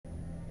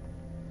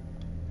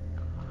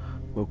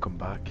Welcome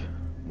back,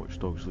 Watch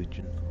Dogs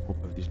Legion. Hope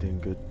everybody's doing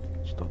good.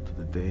 Start to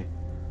the day,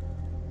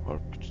 or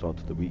start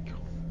to the week,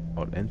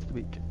 or end of the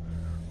week.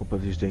 Hope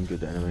everybody's doing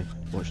good anyway.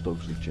 Watch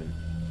Dogs Legion.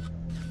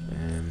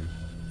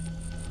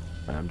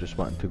 I'm just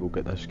wanting to go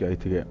get this guy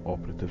to get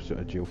operatives out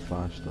of jail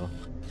faster.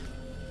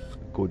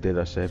 Go do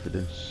this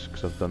evidence,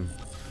 because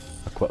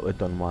I quickly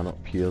done one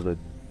up here, the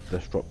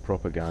disrupt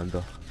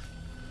propaganda.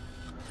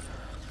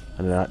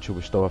 And then actually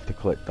we still have to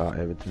collect that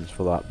evidence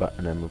for that bit,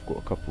 and then we've got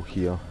a couple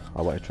here.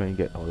 I want to try and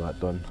get all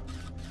that done.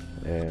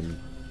 And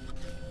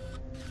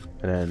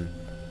then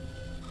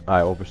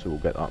obviously we'll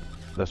get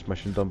this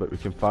mission done, but we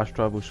can fast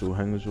travel, so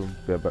things will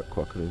be a bit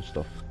quicker and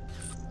stuff.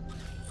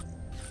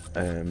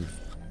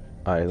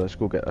 Let's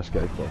go get this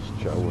guy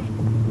first, shall we?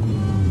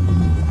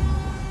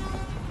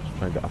 Let's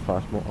try and get a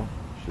fast motor.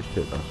 Let's just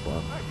take this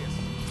one.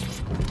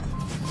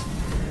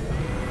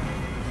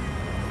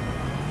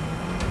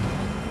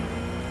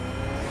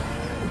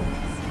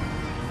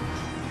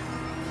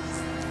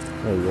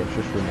 There we go, it's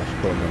just from this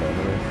corner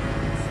anyway.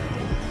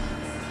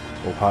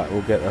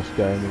 We'll get this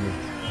guy and then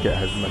we'll get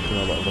his mission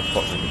or whatever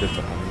fuck we do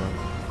for him now.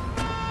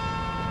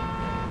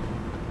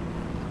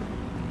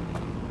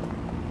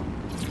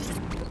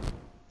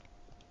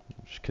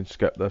 Just can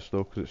skip this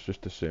though, because it's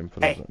just the same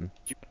for everything.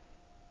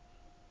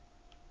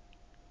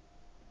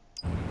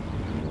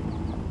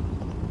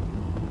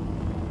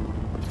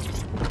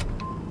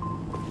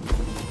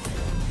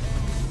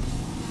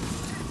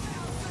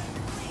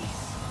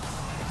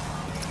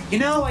 You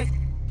know, I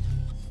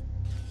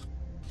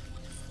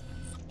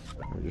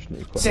just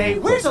need to say,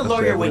 where's a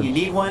lawyer when you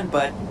need one,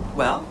 but,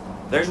 well,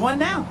 there's one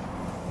now.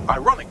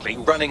 Ironically,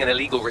 running an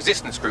illegal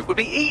resistance group would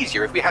be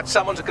easier if we had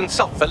someone to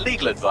consult for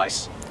legal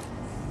advice.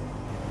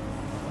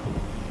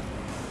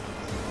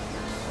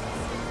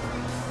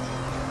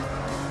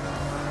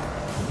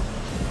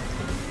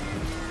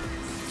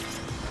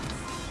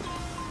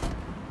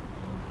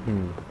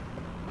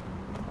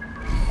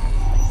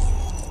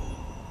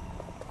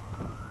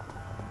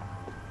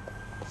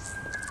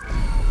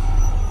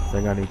 I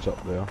think I need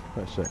up there.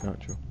 That's it,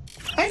 actually.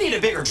 I need a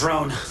bigger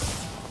drone.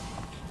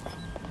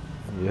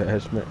 Yeah,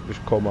 it's mate.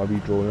 Just call my wee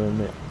drone in,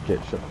 mate.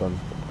 Get shit done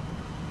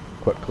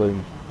quickly.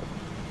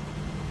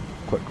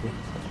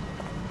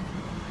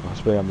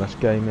 That's why I'm this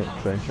guy, mate.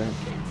 Trench out.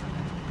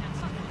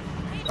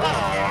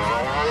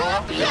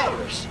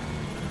 Yours.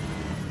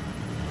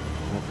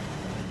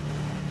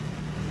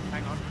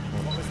 Hang on.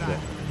 What was that?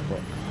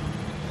 What?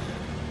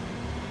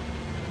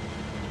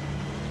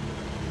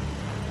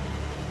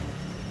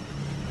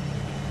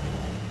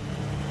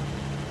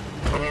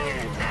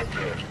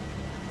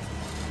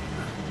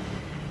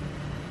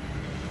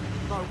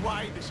 No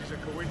way this is a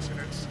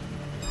coincidence.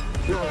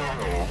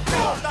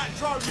 Oh, that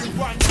drone you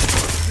won!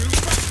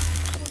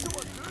 What's it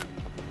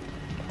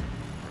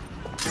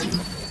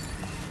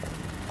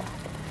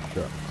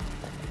Sure.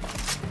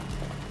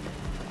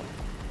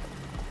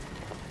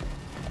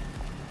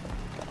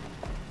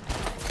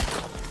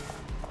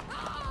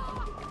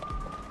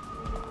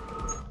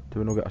 Do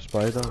we not get a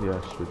spider?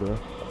 Yes, we do.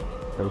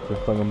 Help the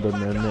thing I'm doing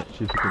there, mate.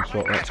 See if we can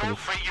sort that for All us.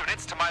 3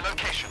 units to my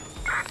location.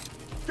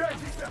 Get it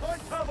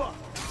behind cover!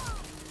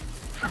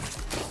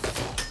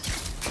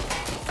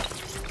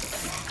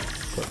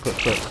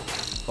 Quick.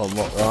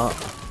 Unlock that.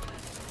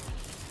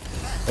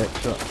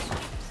 Exit.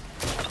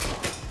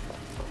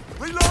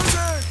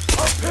 Reloading!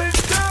 I'm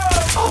pinned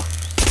down!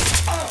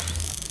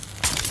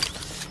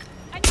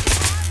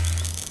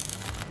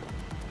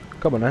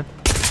 Come on then.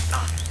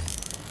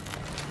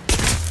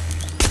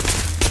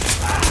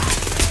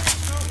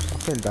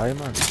 Fucking die,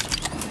 man.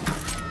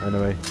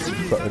 Anyway,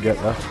 got to get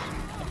this.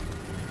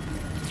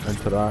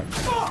 Interact.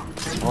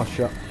 Oh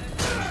shit.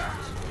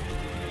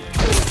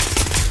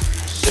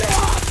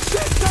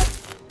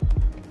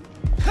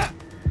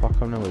 Fuck,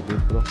 I'm nearly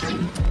dead, bro.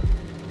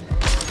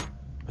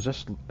 Is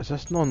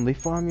this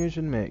non-lethal I'm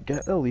using, mate?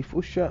 Get the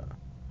lethal shit.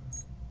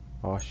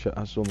 Oh shit,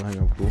 that's the only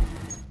thing I've got.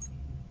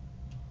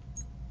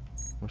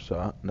 What's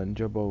that?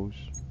 Ninja balls.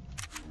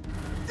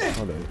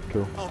 Alright,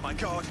 cool. Oh my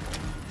god!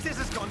 This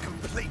has gone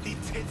completely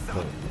tits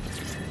up!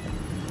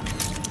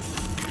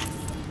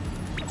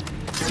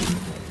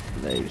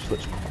 Nice,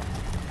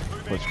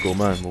 let's go,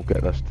 man. We'll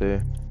get this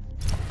too.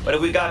 What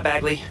have we got,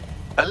 Bagley?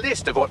 A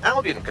list of what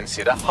Albion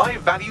consider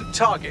high-value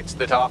targets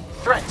that are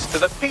threats to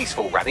the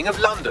peaceful running of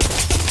London.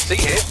 See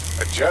here,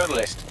 a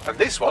journalist, and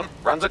this one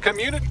runs a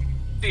community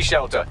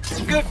shelter.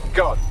 Good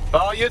God,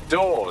 bar your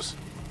doors.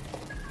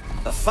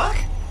 The fuck?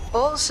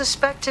 All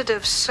suspected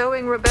of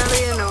sowing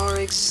rebellion or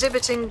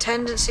exhibiting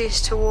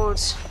tendencies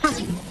towards...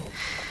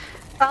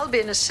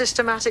 Albion is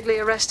systematically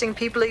arresting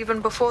people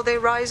even before they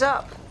rise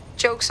up.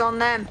 Joke's on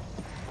them.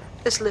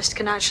 This list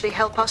can actually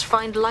help us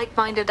find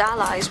like-minded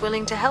allies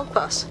willing to help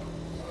us.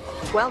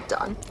 Well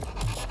done.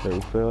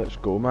 Right, let's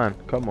go, man.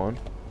 Come on.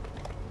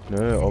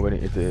 No, all we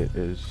need to do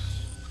is...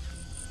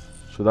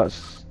 So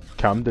that's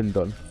Camden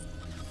done.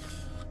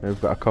 Now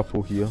we've got a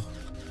couple here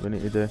we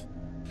need to do.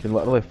 You can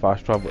literally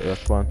fast travel to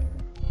this one.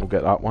 We'll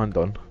get that one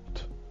done.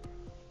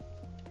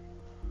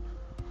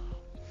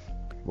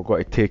 We've got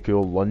to take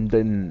all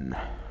London.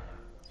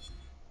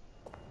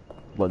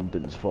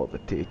 London's for the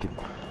taking.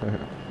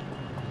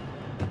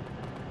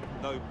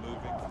 No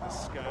moving for the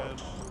scan.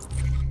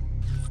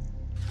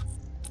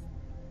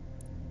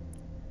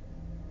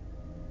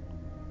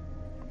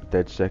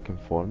 Dead second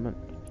informant.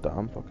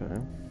 Damn, fucking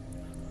hell.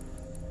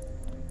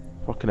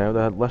 Fucking hell,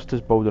 the list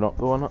is building up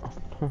though, innit?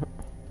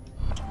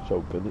 It's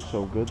all good, it's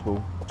all good.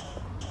 Well,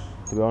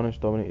 to be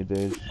honest, all we need to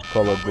do is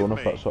call a drone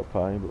if it's up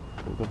high, but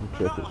we'll double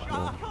check it's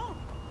no.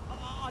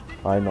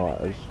 I know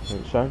it is.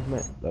 It sounds,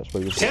 mate. That's why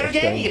you've got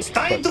Sergei, it's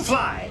time to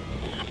fly!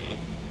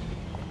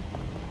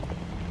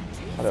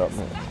 Hurry up,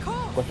 mate.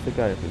 Push the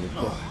guy if you need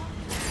to.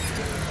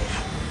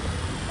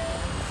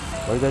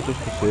 Why did I just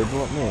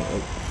disable it, mate?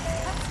 Like,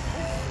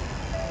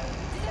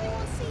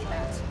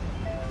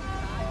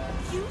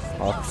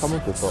 I'll come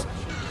with the fuck.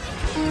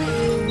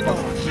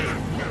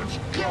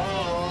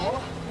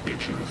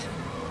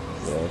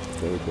 Yeah,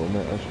 there we go,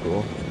 mate. Let's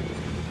go.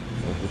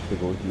 Just to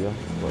go here.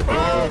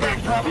 They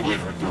probably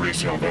hurt the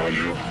resale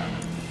value.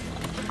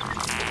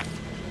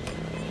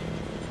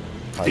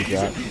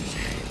 Hijack.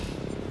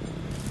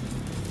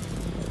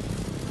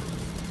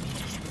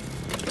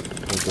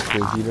 We'll go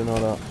through here and all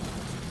that.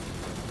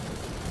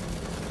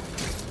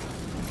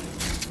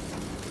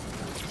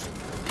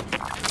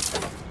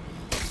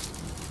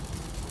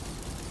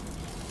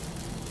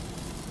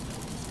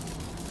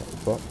 What the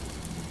fuck?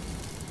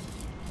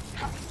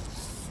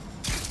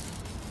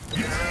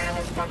 Yeah,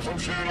 let's fuck some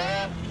shit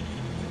up.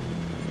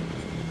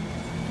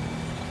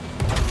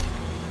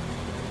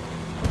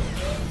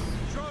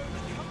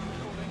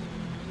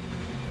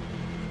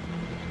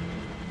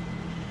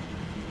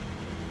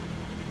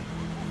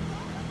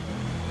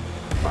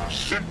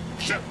 Shit,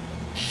 shit,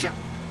 shit.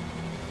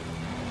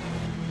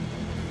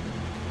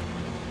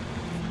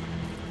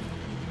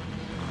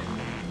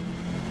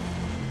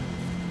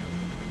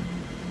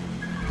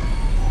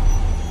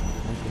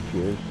 I'm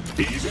confused.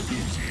 Easy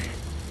peasy.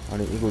 I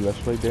need to go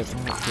this way, don't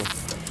I?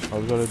 I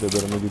was already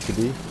where I needed to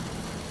be,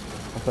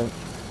 I think.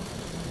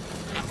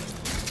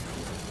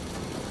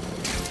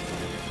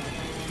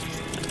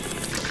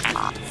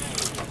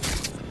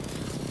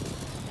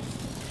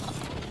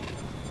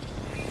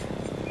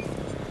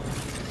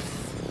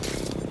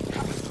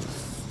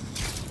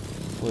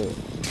 Wait.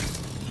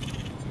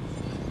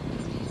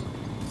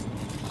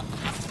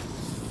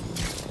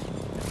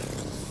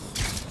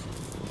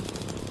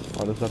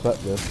 Oh, there's a bit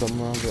there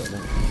somewhere, but no.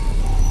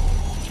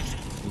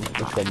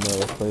 There's somewhere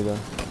this way then.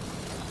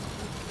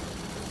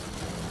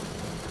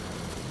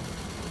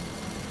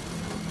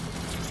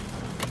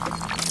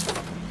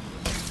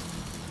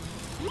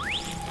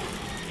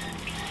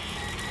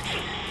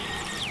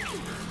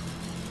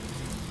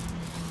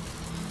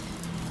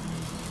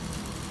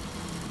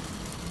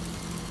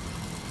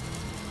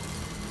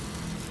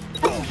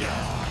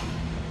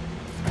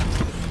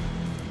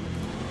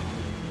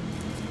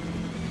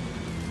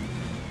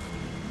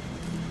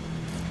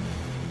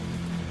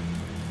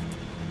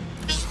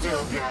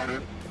 Still got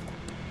it.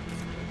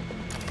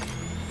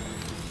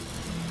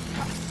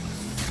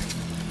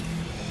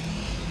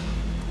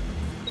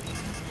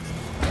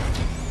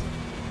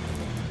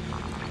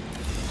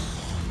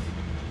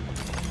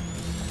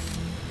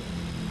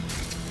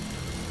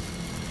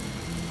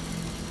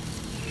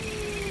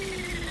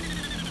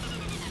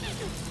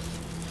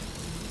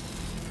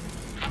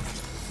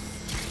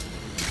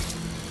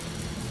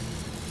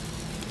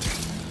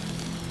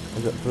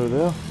 Is it through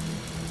there?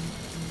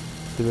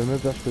 Did we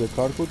move this for the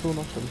cargo drone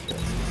or some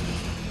shit?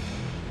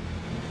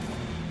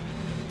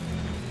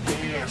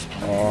 Yes,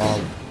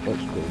 Oh, let's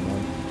go,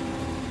 man.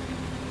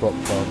 Fuck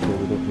cargo,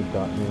 we don't need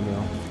that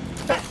anymore.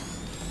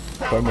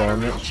 Come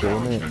on, let's go,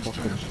 mate.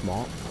 Fucking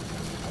smart.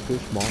 Too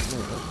smart,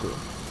 mate. Let's go.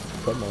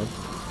 Come on.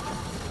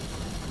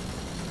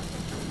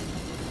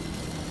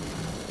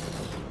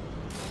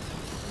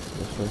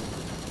 This way.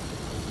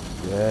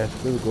 Yes,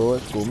 there we go.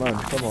 Let's go, man.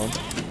 Come on.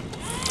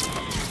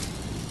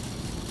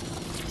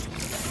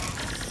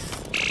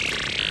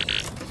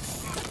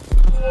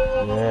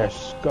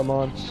 Yes, come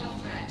on.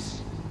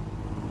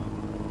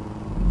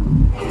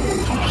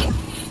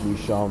 We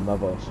shall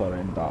never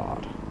surrender.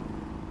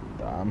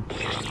 Damn.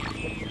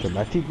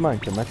 Committed, man,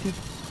 committed.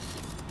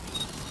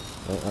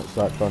 Right, that's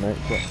that done,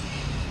 exit.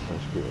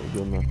 Let's get it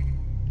again, man.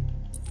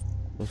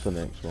 What's the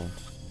next one?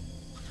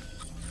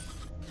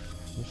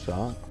 What's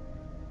that?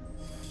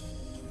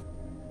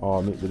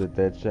 Oh, meet with the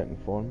dead second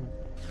foreman.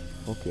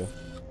 Okay.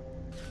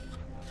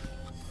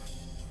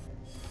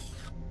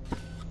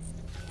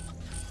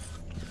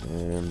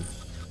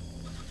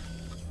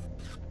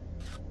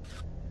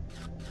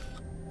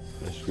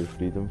 Rescue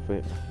freedom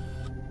fighter.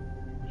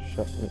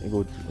 Shit,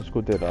 let's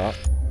go do that.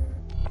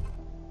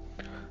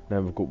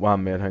 Then we've got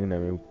one more thing,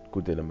 then we'll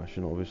go do the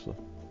mission, obviously.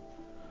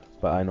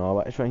 But I know, I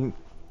want to try and To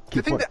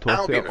keep think on that top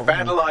Albion of it.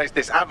 vandalised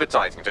this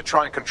advertising to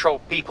try and control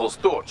people's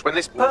thoughts when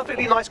this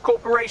perfectly nice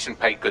corporation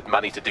paid good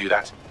money to do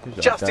that. Who's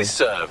that Justice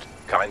guy? served,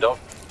 kind of.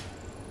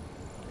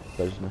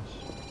 Business.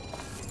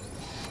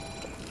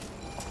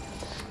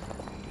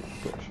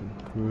 Fiction.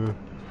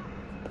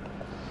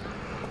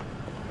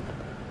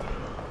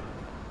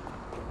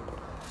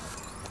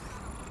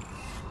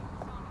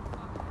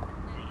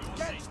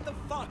 Get the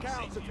Get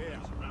out of here.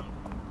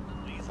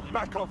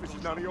 Back office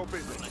is none of your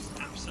business.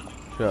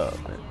 Shut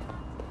up, mate.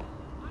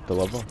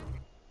 Deliver.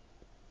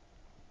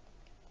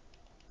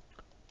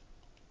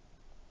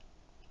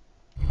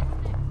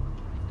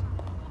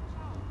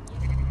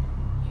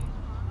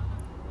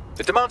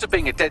 The demands of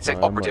being a DedSec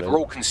I'm operative ready. are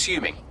all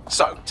consuming,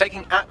 so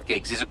taking app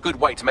gigs is a good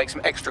way to make some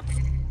extra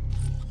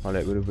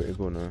Alright, we're about to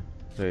go now.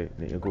 Right,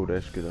 need to go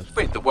rescue this.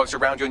 quid that works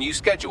around your new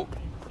schedule.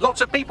 Lots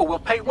of people will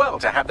pay well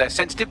to have their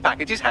sensitive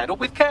packages handled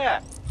with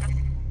care.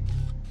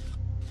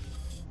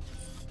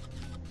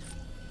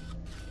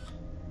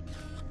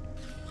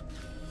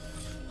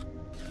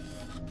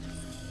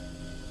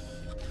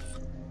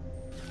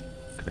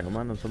 Hang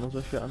man, there's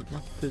another shit in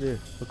there today.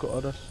 Look at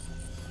all this.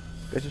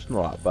 It's just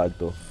not that bad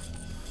though.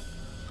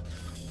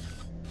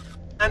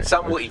 And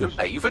some will even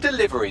pay you for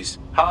deliveries.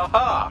 Ha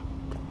ha!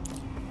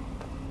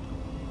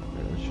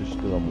 Yeah, let's just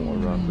do a more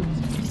rapid.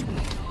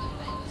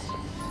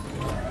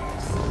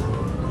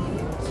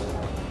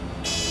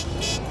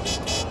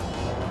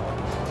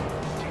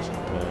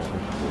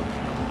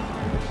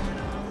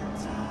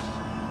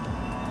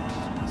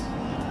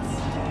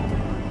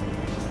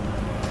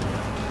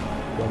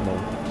 Come on.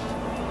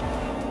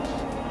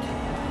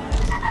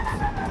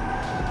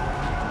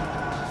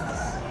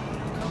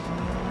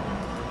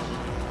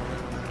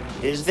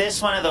 Is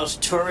this one of those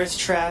tourist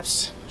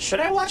traps? Should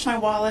I watch my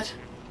wallet?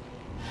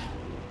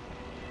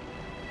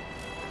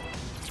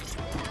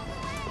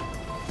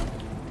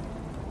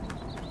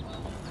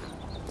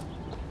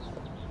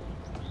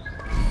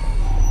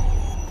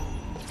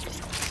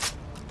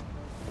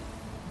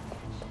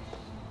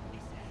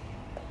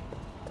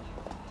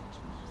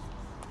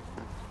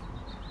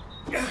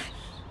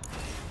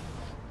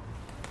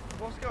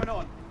 What's going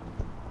on?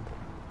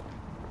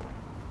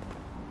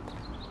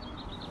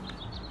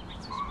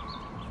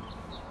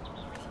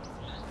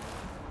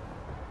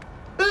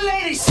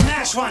 Lady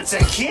Smash wants a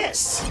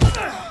kiss!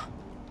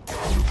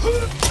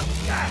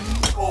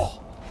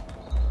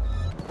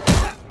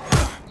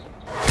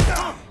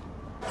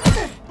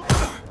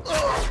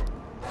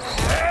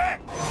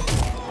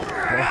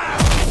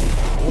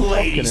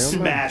 Lady Fucking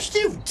hell, man. Smash,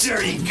 you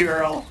dirty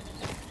girl!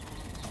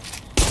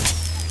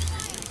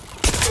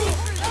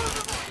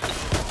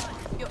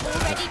 You're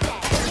already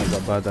dead. That's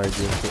a bad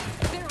idea.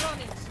 They're on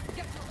it.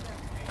 Get from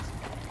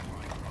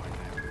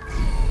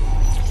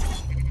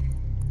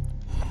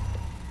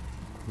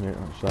there. Yeah,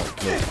 that's that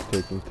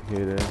taken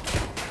care of.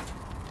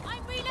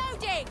 I'm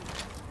reloading.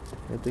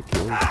 Hit the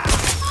kill.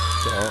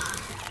 Shut up.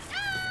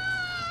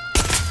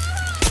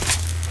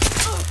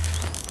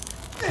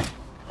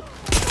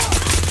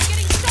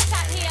 Getting shot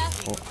at here.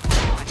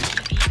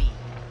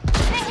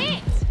 They're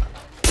hit.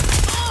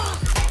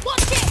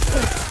 Watch it.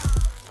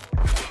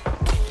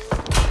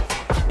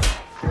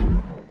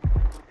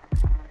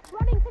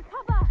 Running to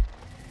cover.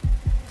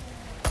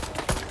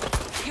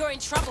 You're in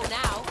trouble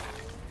now.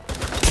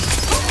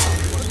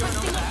 Busting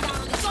up down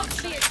on the box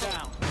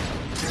vehicle.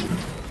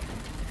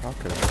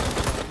 Okay.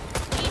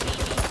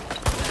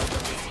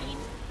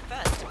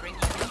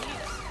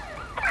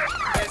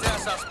 There's our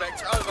suspect.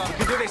 Over. We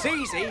can do this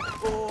easy, or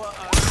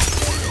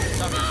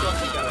something's got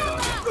to go on.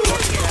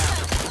 Watch it out.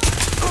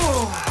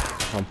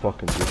 I'm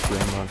fucking just here,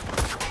 man.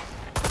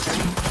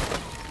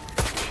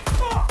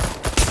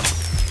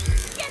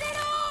 Get it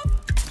off!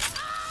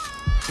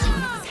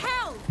 Ah!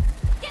 Hell!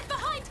 Get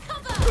behind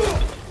cover!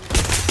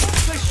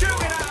 They're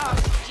shooting at us!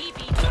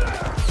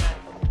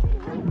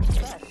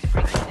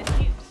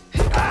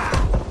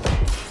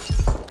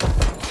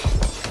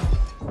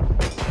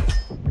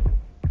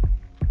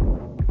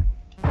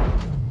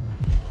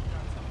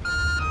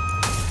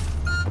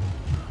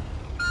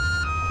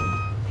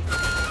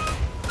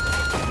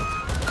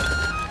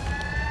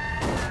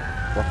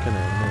 Fucking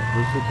hell, mate.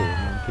 Where's the door,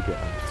 man, to get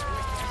in?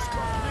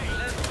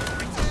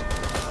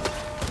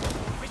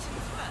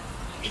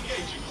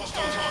 Engaging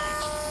hostile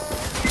targets.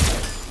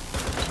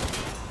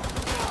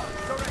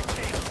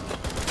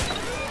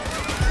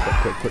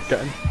 Quick,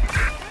 get in.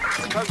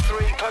 Code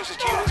 3, closest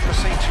units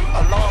proceed to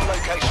alarm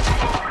location.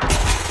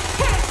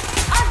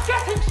 I'm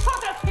getting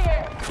shot at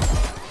here!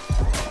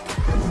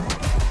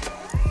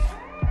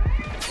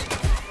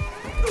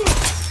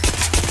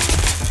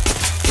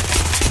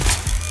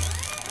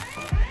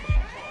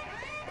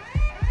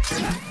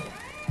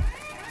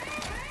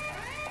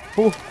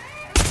 Oh!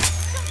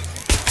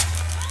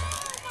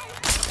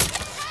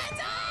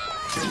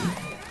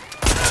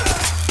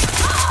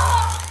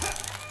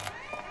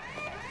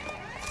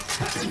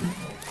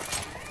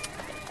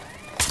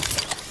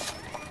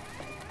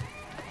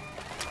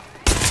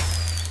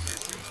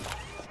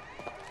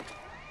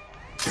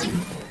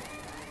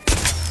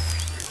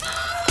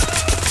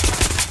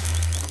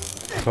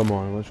 Come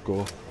on, let's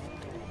go.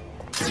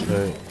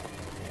 Right.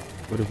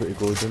 What if it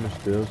goes down the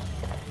stairs?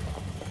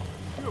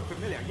 You look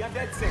familiar. You're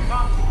dead sick,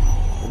 huh?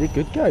 Are they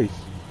good guys?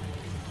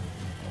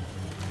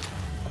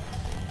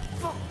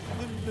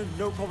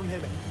 No problem here,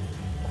 mate.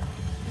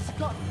 There's a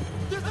gun.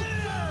 There's a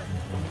gun!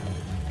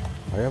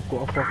 I have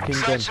got a fucking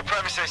gun. Search the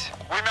premises.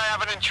 We may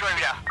have an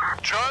intruder.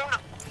 Drone,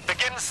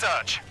 begin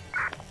search.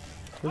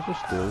 Where's the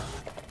stairs?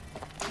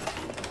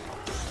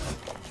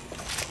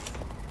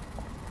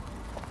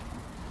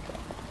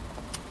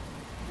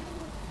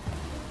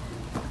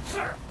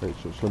 Right,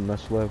 so it's on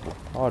this level.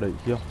 Alright,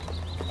 here.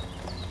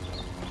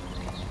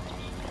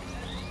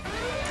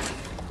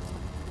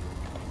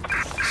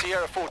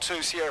 Sierra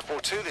 4-2, Sierra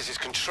 4-2, this is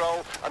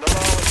Control. An alarm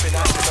has been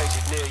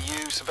activated near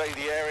you. Survey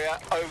the area.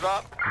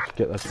 Over. Let's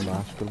get this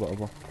mask or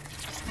whatever.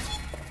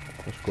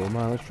 Let's go,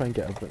 man. Let's try and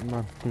get everything,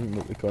 man.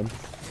 What we can.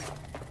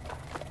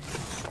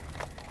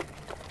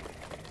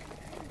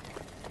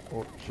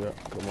 Oh shit,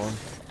 come on.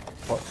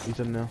 Fuck, he's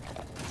in there.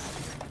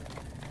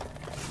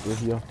 Go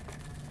here.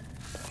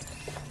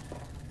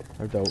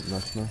 How do I open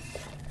this now?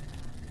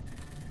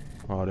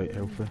 Alright,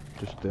 Alfie,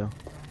 just there.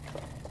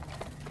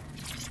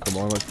 Come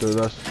on, let's do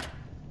this.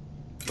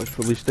 Let's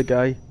release the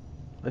guy.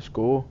 Let's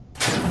go.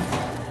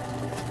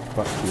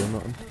 Back here,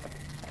 nothing.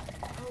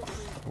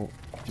 Oh,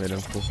 main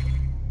info.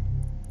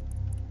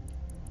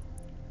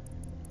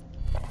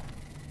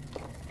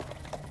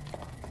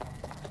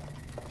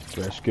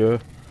 Rescue.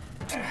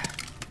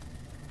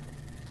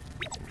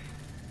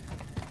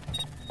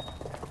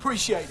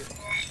 Appreciate it.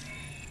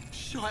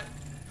 Shite.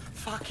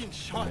 Fucking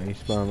shite.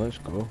 Nice man, let's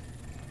go.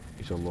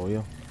 He's a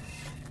lawyer.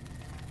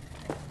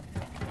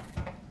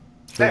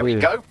 There we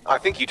go. I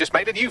think you just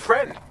made a new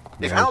friend.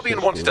 If Nice, Albion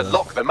let's wants do to that.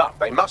 lock them up,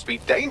 they must be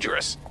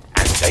dangerous.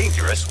 And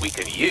dangerous we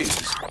can use.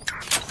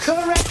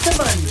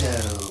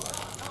 Correctamundo.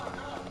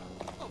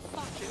 Oh,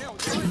 fucking hell,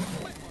 Johnny.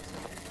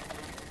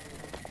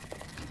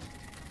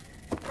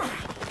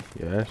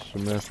 Yes,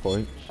 some more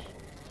points.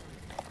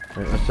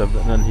 Right, that's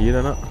everything in here,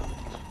 innit?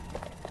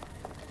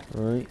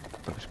 Right,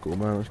 let's go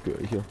man, let's get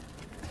out of here.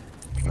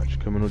 That's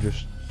coming, we'll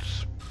just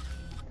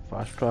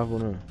fast travel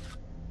now.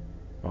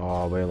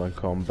 Oh, well in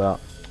combat.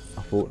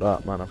 I thought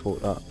that, man, I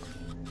thought that.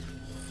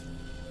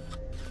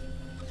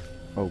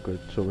 Oh good,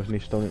 so we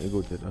still need to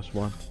go to this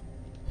one.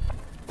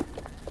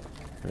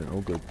 Right,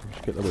 all good,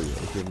 let's get the way out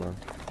of here, man.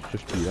 It's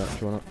just be that,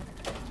 do you want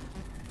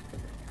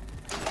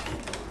it?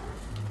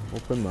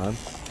 Open, man.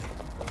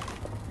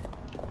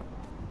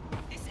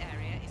 This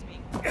area is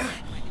being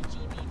occupied by the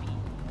GBB.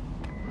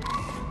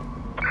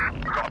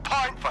 Got a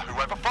pint for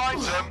whoever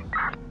finds them.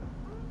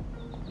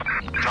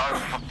 Go,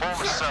 perform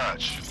a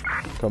search.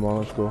 Come on,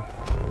 let's go.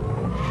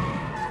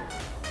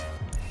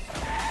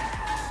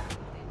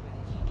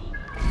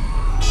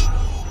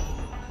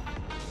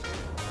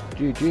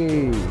 GG!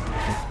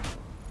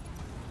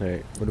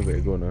 Right, where do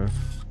we go now?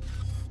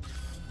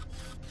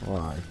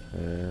 Why?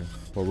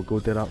 Well, we'll go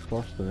do that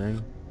first and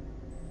then...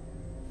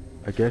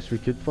 I guess we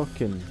could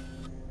fucking...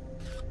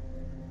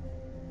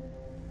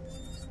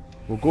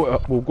 We'll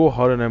go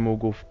her and then we'll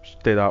go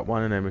do that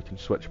one and then we can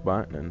switch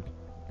back and then...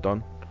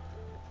 Done.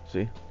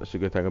 See? That's a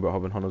good thing about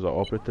having hunters as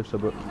operatives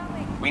about.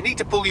 We need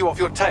to pull you off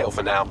your tail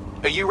for now.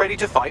 Are you ready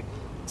to fight?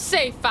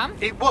 Safe, fam.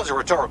 It was a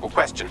rhetorical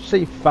question.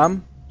 Say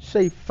fam!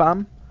 Say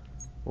fam!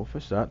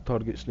 What's that?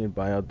 Targets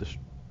nearby are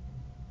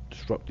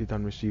disrupted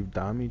and received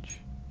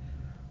damage.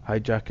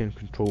 Hijack and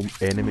control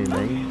enemy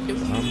lines.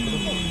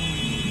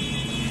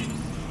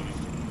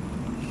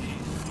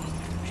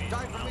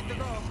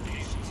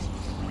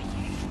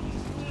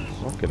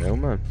 Fucking hell,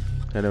 man.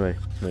 Anyway,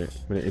 right,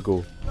 we need to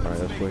go. Right,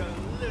 this way.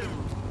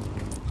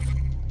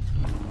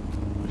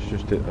 Let's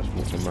just take this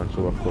motor, man,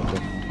 so we're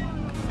closer.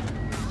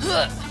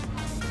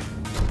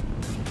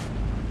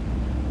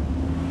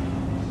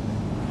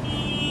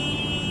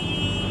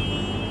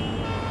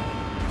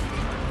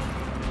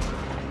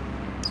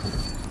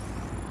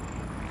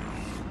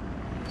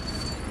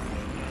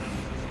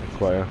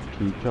 Acquire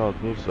key card,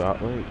 what's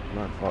that like?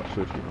 That's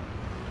so cheap.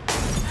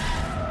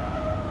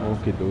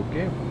 Okie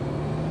dokie.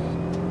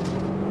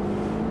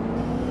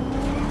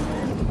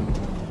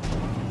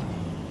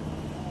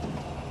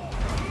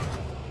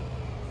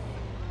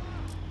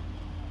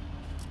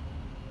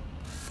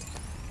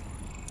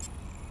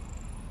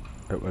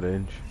 Out of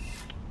range.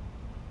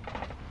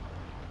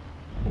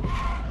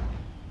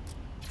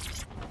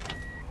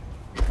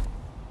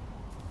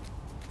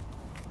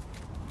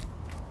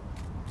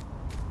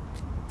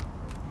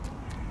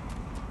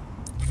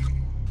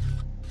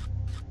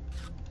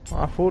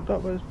 I thought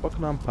that was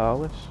Buckingham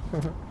Palace.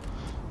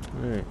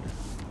 Right.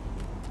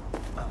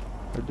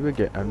 How do we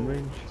get in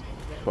range?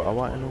 That's what I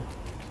want to know.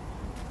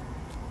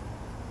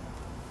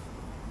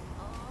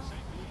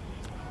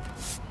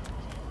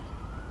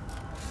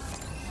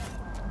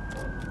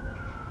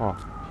 Oh,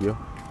 here.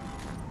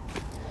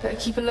 Better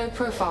keep a low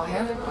profile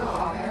here.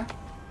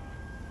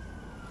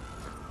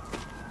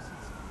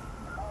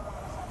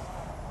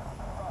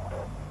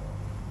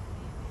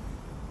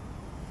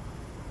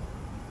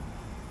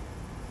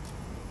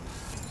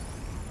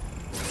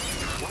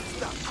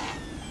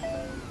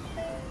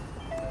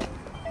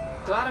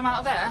 Glad I'm out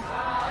of there.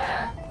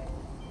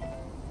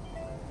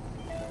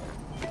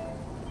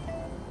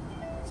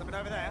 Something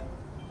over there?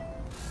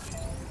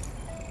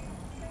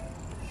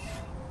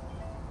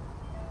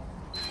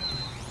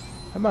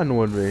 Am I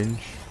no in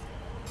range?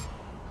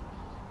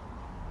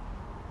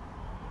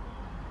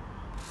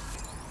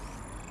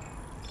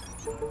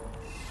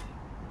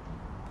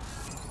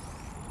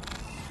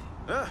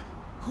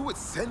 Who would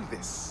send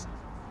this?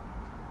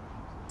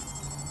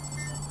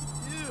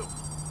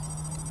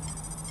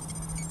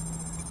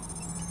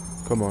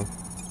 Come on.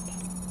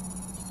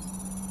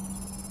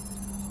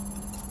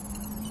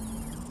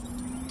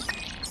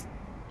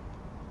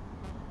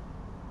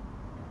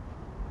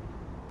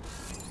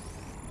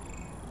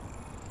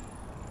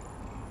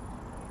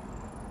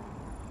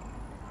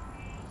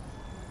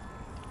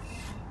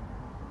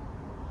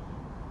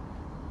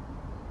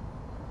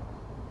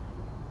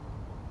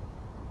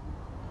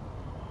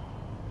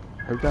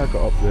 How did I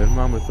get up there,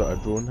 man, without a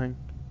drone thing?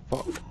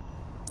 Fuck.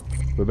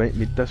 We might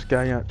meet this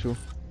guy, actually.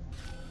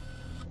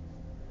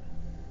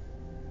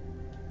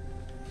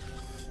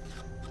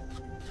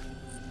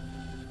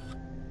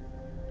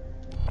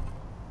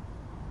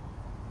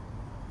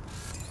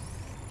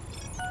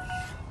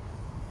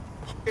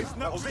 It's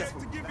not fair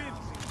to give in.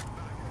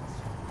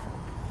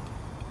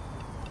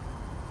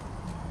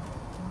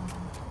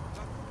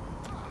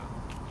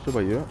 So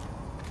about you?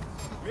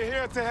 We're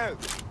here to help.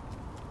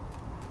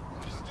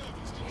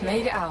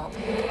 Made it out.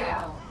 Made it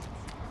out.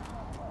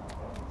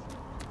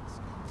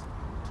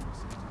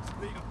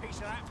 Leave a piece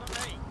of that for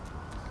me.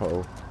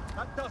 Uh-oh.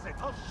 That does it.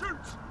 I'll shoot.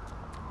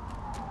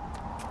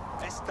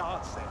 Let's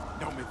start then.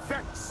 No me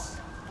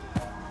thanks.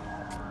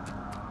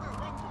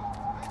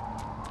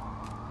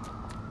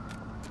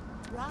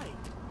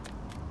 Right.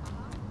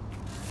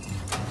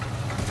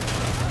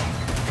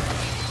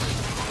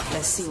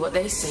 Let's see what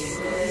they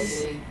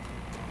see.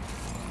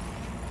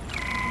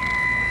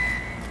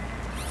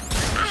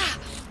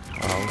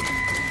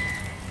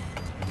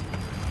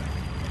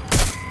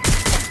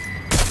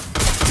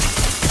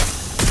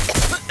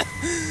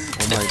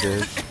 Oh my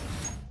days.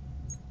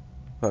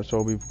 That's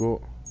all we've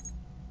got.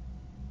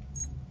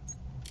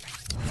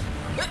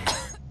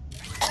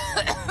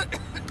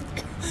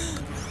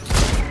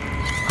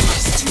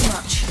 It's too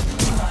much.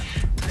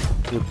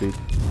 Would be.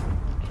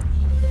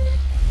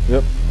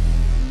 Yep.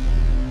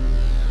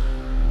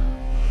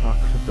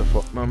 What the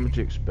fuck, man, would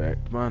you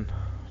expect, man?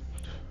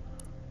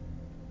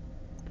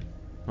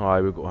 Oh,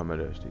 aye, we got him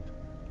arrested.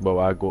 Well,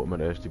 I got him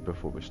arrested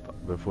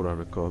before I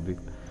recorded.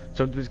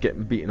 Somebody was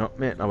getting beaten up,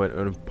 mate, and I went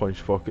around and punched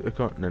fuck at the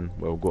cunt, and then,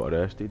 well, got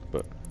arrested,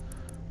 but...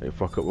 Right,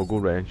 fuck it, we'll go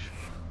wrench.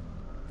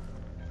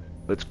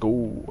 Let's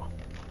go.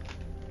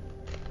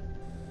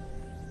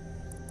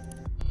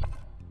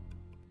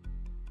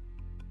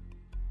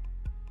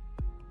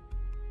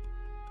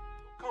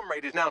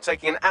 Comrade is now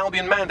taking an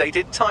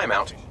Albion-mandated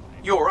timeout.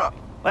 You're up.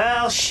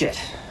 Well, shit.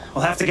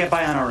 We'll have to get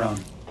by on our own.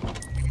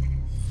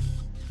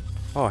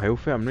 Oh,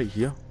 healthy, I'm right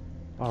here.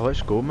 Oh,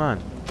 let's go,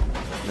 man.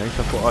 Nice,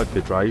 I thought I had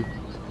to drive.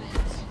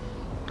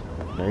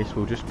 Nice,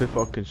 we'll just be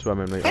fucking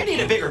swimming right I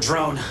need a bigger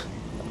drone.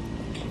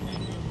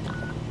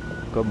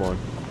 Come on.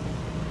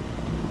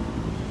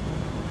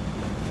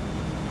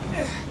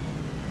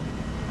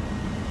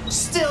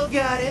 Still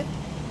got it.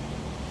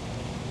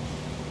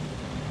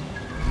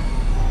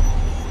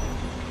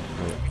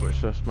 Right, what's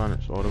this, man?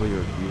 It's all the way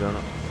over here,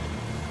 innit?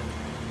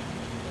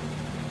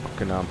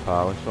 Fucking damn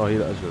palace. Oh,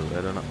 here it is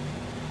over there, innit?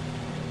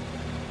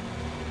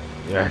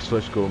 Yes,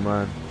 let's go,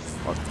 man.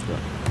 Fuck shit.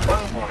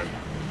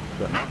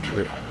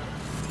 Wait.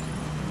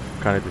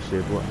 Can I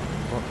disable it?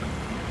 Fuck.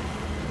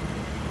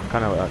 I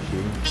kinda like that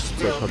shooting.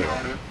 Let's hurry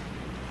up.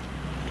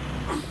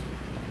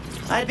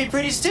 I'd be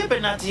pretty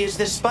stupid not to use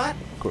this spot.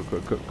 Quick.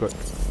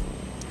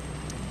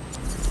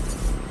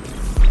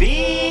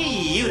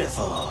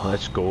 Beautiful.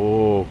 Let's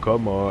go.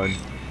 Come on.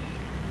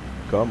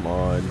 Come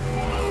on.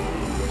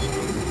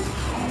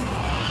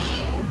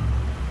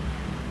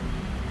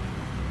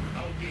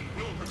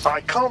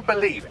 I can't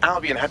believe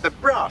Albion had the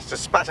brass to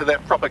spatter their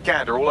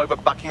propaganda all over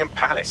Buckingham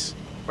Palace.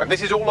 When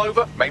this is all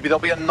over, maybe there'll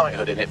be a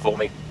knighthood in it for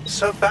me.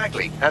 Sir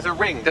Bagley has a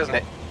ring, doesn't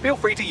it? Feel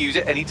free to use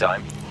it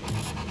anytime.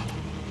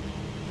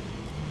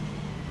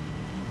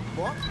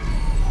 What?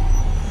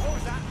 What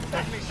was that?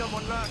 Definitely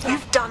someone learned.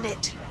 You've done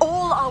it.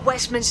 All our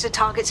Westminster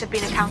targets have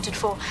been accounted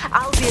for.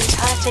 Albion's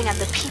hurting and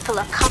the people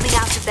are coming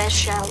out of their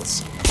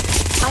shells.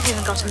 I've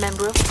even got a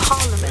member of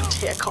Parliament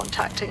here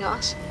contacting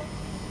us.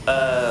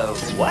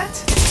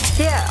 What?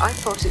 Yeah, I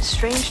thought it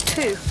strange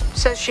too.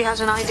 Says she has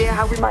an idea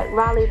how we might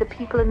rally the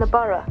people in the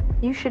borough.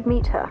 You should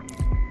meet her.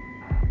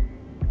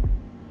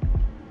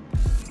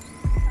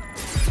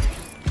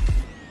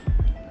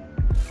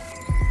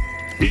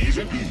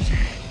 Easy peasy.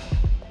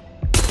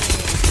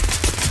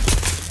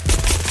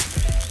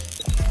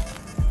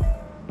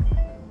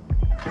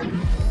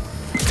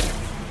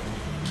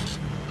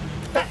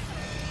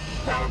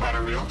 How about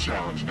a real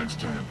challenge next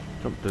time?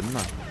 Jumped in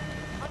there.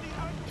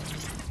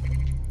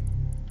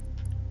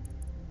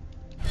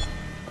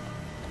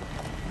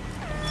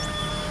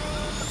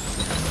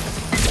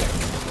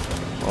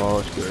 Oh,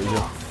 let's get out of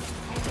here.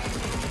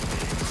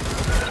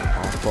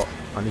 Oh fuck,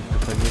 I need to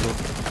find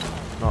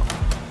though. No,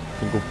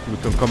 we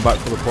can come back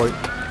to the point.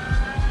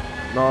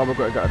 No, we've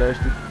got to get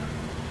arrested.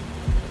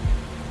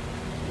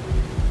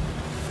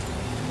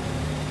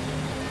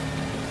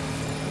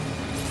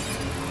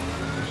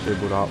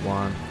 Disable that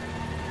one.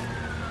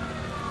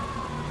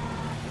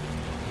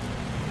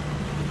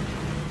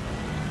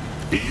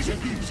 Easy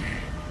peasy.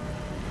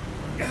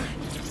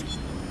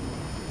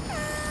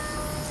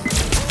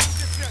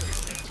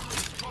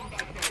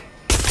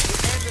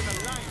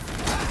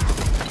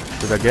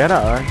 Did I get it,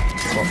 eh?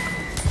 Fuck.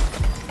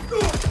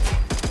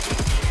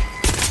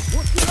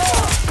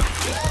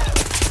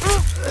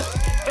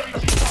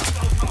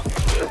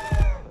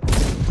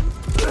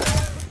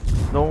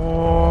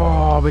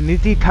 No, we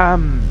needed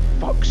him.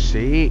 Fuck's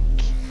sake.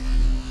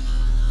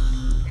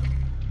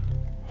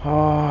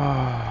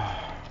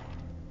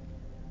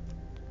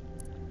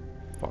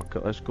 Fuck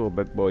it, Let's go,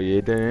 big boy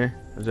Aiden, eh?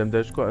 Has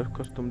MD's got a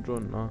custom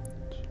drone? Nah.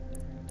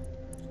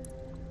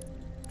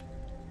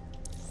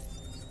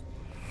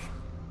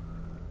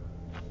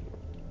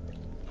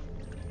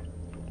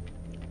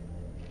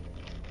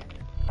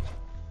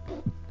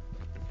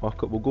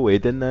 Fuck it, we'll go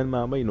Aiden then,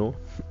 man. Why no?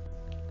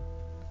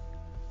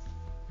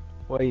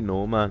 Why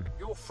no, man?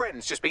 Your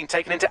friend's just been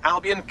taken into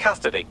Albion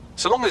custody.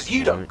 So long as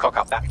you don't cock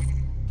up that.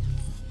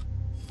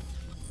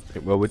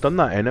 Well, we've done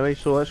that anyway,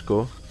 so let's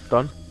go.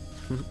 Done.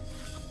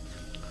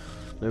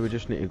 Now we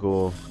just need to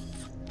go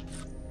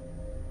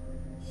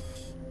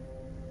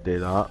do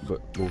that,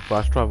 but we'll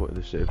fast travel to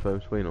the safe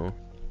house, why not?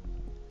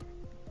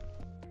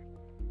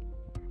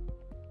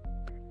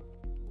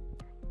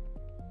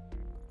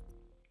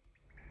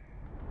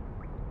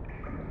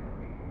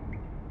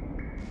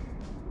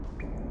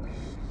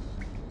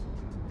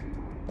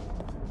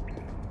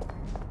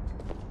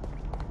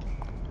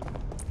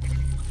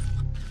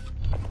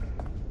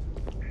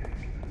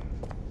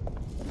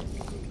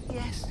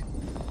 Yes.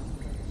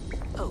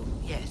 Oh,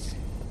 yes.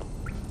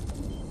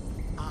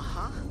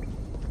 Uh-huh.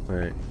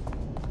 Right.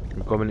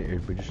 We're coming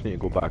in, we just need to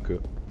go back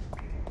up.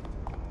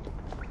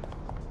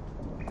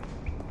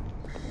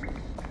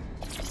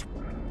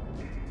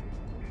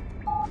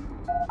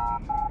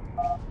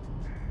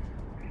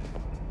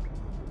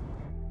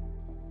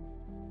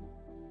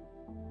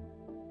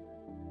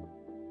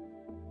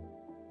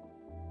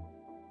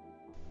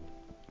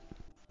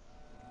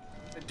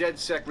 The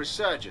DedSec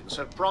resurgence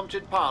have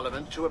prompted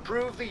Parliament to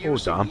approve the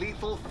use of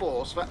lethal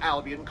force for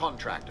Albion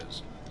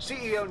contractors.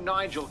 CEO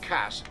Nigel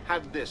Cass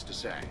had this to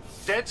say.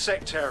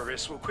 DedSec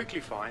terrorists will quickly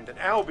find that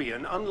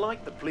Albion,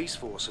 unlike the police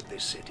force of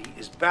this city,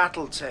 is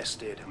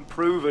battle-tested and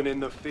proven in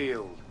the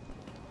field.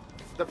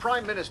 The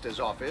Prime Minister's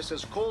office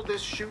has called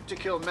this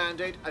shoot-to-kill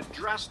mandate a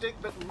drastic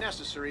but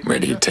necessary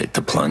Ready to take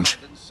the plunge?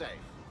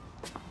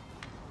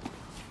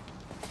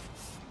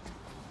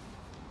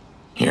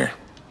 Here.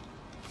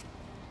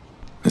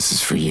 This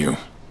is for you.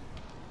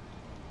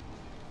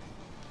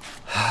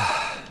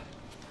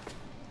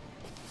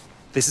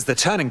 This is the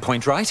turning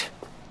point, right?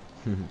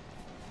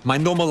 My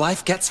normal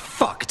life gets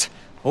fucked.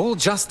 All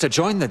just to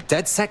join the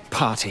DedSec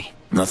party.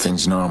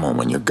 Nothing's normal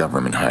when your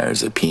government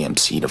hires a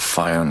PMC to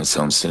fire on its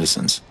own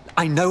citizens.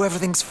 I know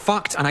everything's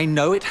fucked, and I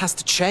know it has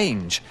to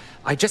change.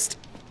 I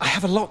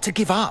have a lot to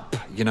give up,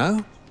 you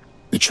know?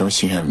 The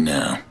choice you have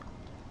now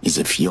is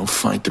if you'll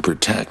fight to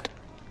protect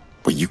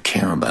what you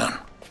care about.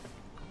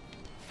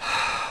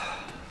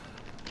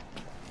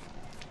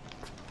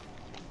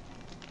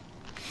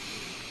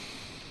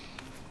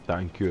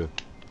 Thank you.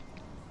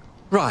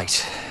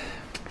 Right.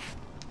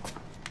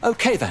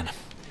 Okay then.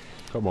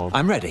 Come on.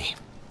 I'm ready.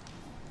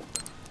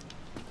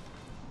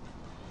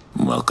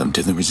 Welcome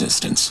to the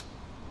Resistance.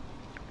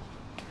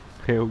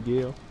 Hell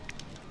yeah.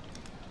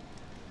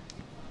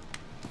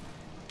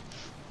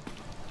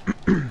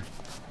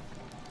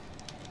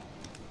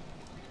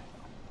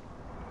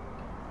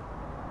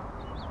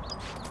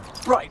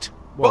 Right.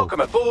 Whoa. Welcome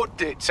aboard,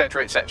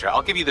 etc., etc.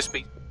 I'll give you the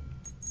speed.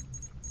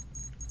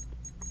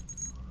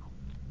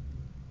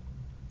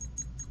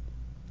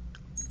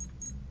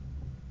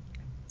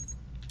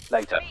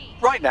 Later.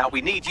 Right now,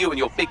 we need you and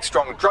your big,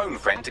 strong drone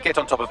friend to get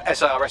on top of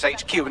SRS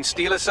HQ and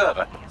steal a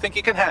server. Think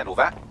you can handle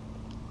that?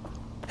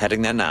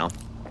 Heading there now.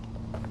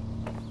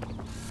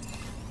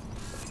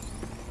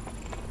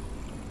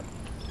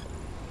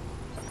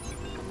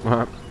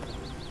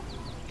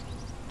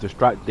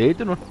 Distract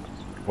Aiden,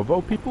 of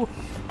all people.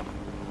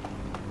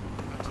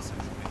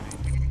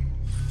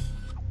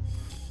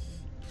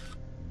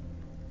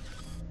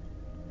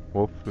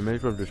 Well, we may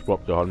as well just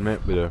swap the her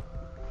mate with her.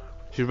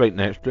 She's right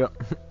next to it.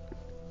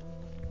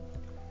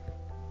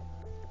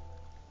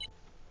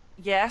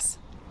 Yes?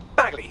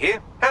 Bagley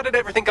here. How did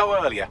everything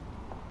go earlier?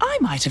 I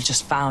might have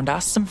just found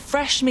us some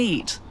fresh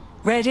meat.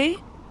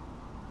 Ready?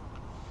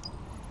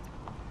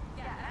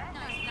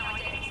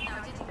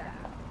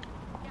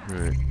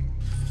 Right.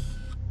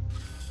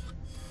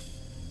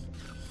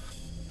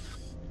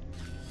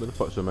 Where the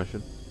fuck's the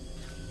mission?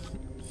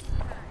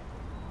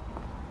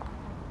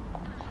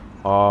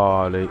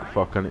 Oh, right,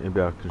 fuck, I need to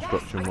be a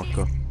construction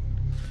worker.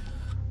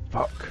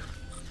 Fuck.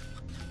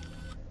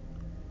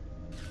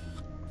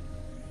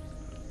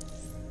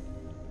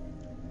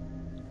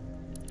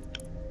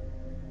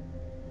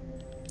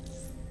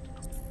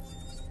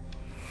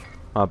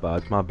 My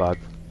bad, my bad.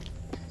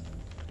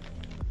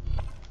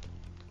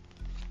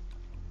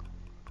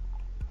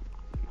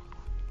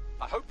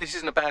 I hope this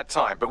isn't a bad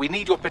time, but we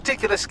need your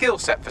particular skill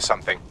set for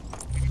something.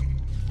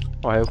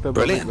 Oh, I hope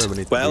brilliant.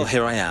 Well,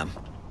 here I am.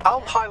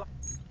 I'll highlight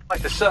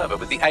the server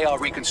with the AR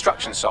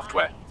reconstruction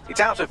software. It's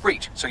out of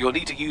reach, so you'll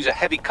need to use a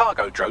heavy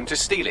cargo drone to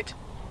steal it.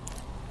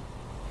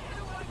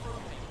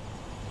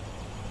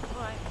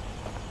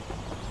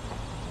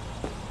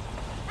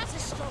 That's a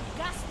strong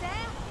gust there.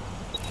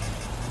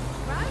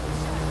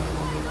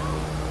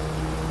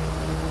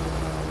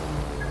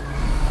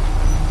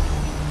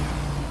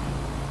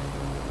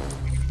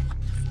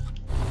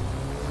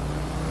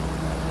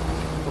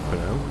 Fucking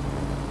hell.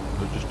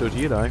 I just stood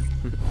here, eh?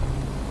 Fucking hell.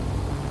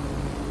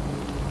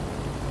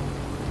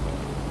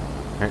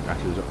 I just stood here, think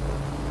this is it.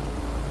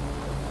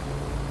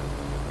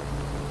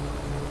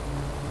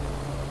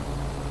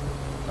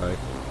 Aye.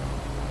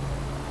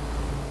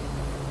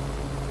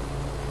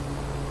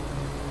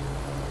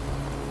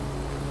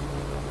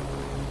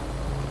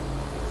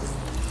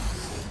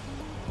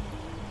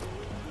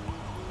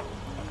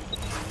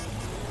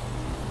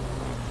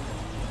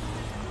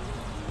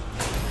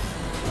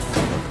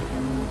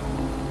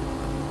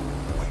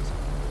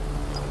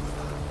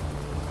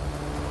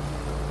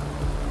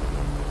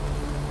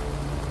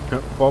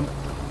 Yep, bomb.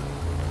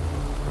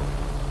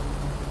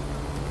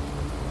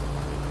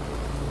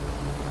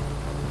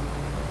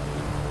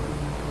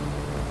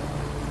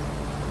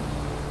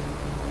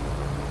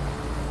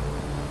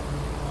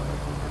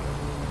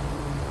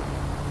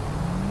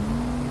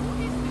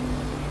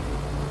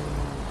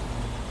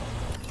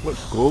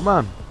 Let's go,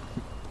 man.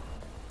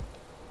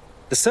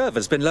 The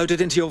server's been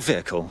loaded into your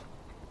vehicle.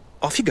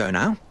 Off you go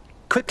now.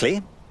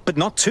 Quickly, but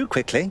not too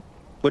quickly.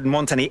 Wouldn't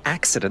want any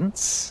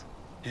accidents.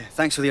 Yeah,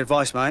 thanks for the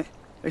advice, mate.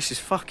 This is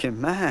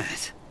fucking mad.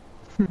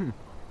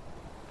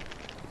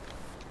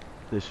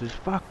 This is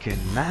fucking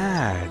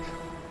mad.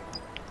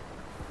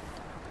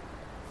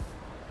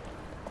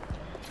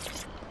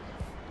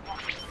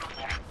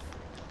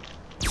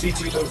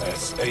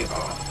 CTOS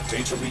AR.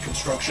 Data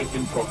reconstruction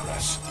in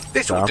progress.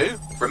 This will do.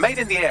 Remain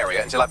in the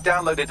area until I've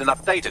downloaded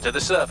enough data to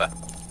the server.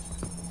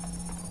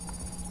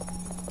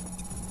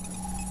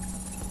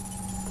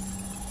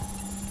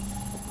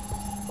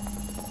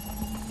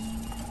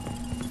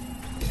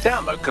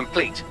 Download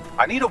complete.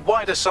 I need a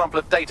wider sample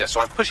of data,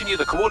 so I'm pushing you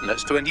the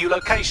coordinates to a new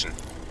location.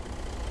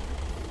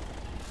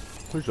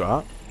 Who's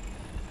that?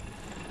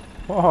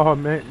 Oh,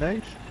 mate,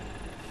 nice.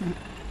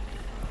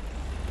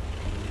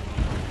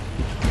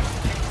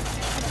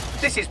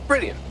 This is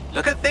brilliant.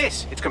 Look at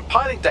this. It's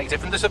compiling data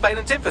from the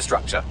surveillance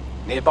infrastructure.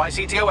 Nearby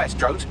CTOS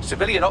drones,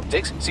 civilian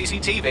optics,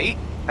 CCTV,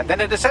 and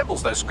then it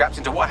assembles those scraps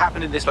into what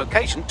happened in this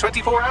location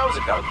 24 hours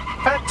ago.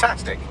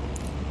 Fantastic.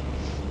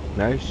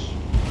 Nice.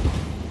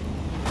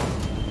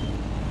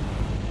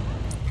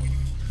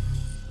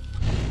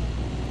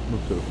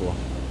 Move to the floor.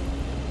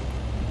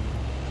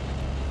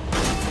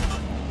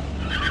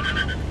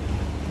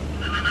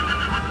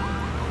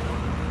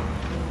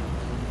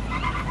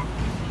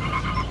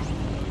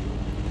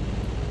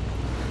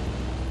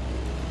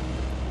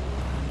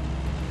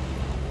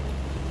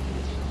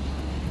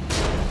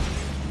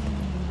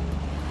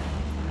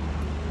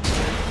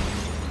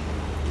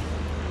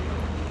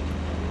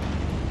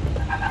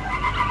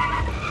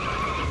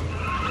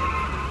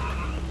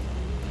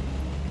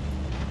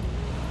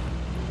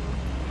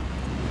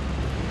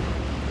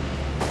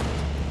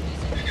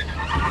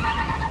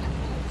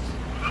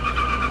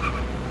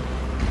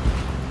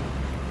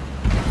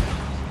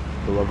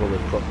 Deliver the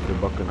truck to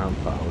Buckingham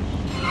Palace.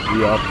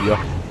 We are here.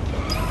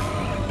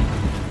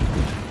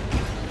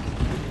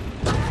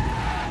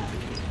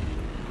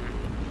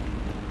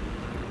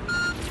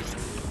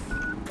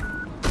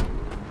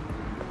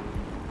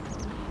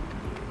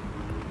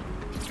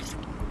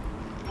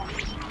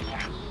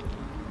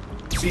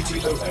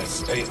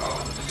 CTOS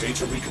AR.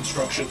 Data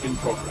reconstruction in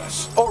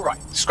progress.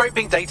 Alright,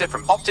 scraping data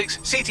from optics,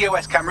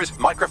 CTOS cameras,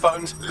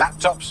 microphones,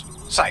 laptops.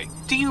 Say,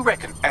 do you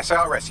reckon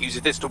SRS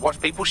uses this to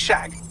watch people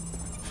shag?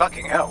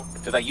 Fucking hell,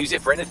 do they use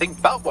it for anything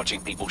but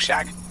watching people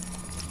shag?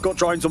 Got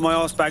drones on my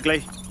arse,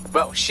 Bagley.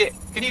 Well, shit,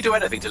 can you do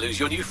anything to lose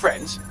your new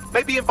friends?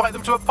 Maybe invite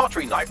them to a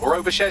pottery night or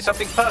overshare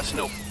something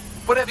personal.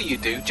 Whatever you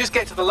do, just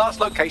get to the last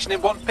location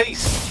in one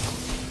piece.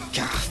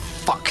 Ah,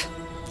 fuck.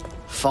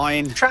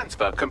 Fine.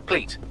 Transfer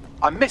complete.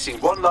 I'm missing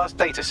one last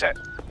data set.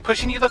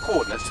 Pushing you the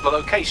coordinates to the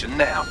location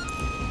now.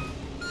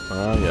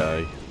 Aye,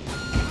 aye.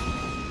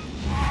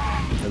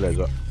 There's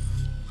it.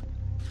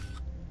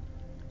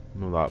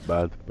 Not that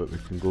bad, but we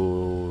can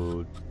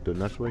go down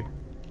this way.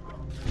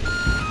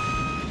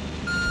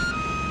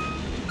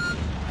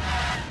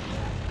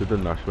 Go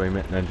down this way,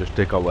 mate, and then just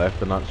take a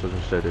left and that's us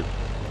instead of...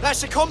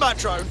 That's a combat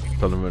drone!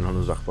 Turning around on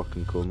us a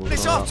fucking corner.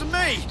 It's after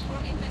me!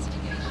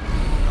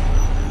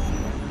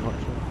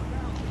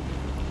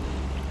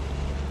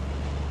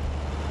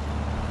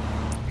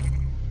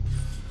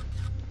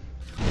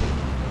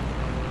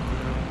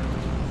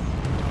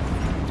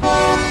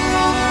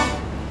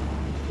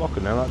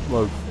 Fucking hell, that's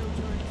loud.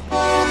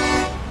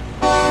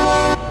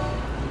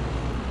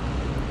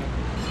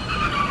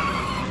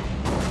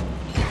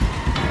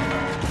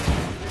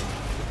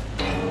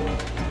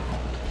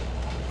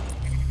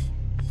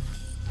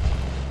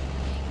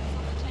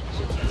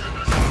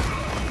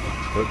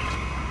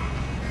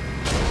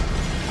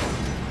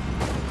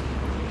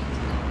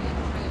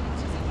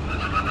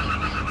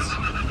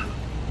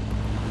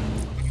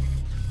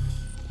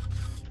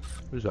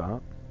 Who's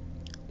that?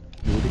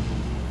 Yuri.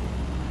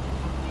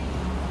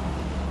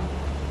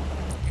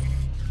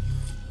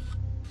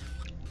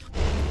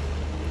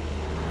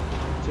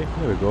 See,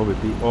 there we go, we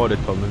beat all the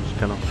tunnels,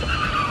 kind of.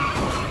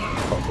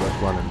 Cut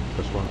this one and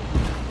this one.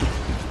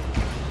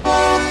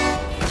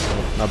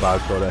 Oh, not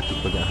bad, sorry, I keep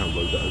forgetting how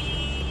loud that is.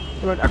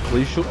 What about a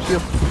clay shops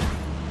here?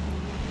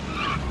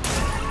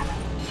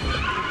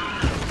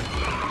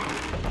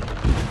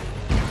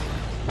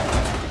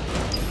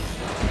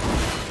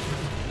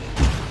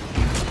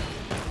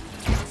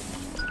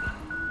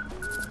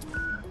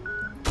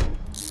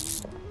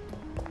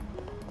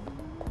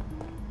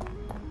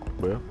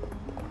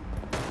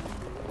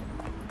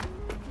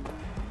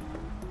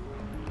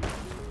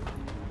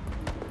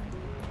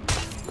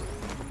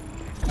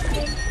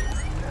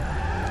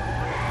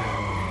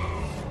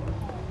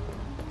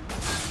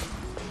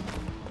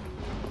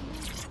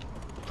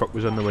 truck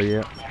was in the way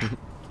yet.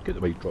 Get the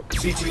white truck.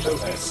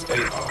 CTOS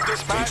AR.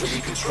 Data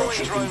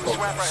reconstruction in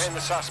progress. the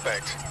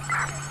suspect.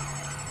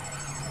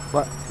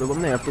 What? The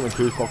one there, I've got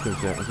 2 fucking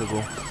seconds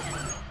ago.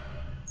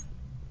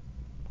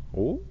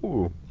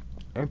 Oh,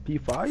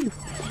 MP5.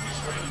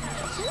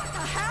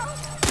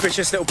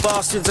 Vicious little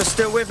bastards are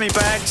still with me,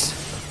 Bags.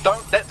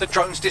 Don't let the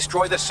drones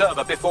destroy the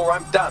server before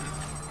I'm done.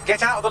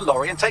 Get out of the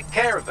lorry and take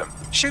care of them.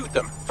 Shoot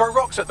them, throw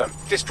rocks at them,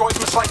 destroy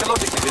them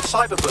psychologically with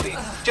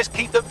cyberbullying. Just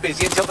keep them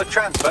busy until the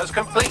transfer's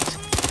complete.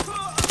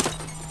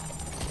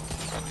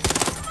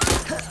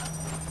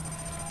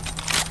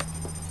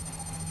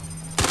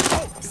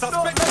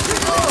 Suspect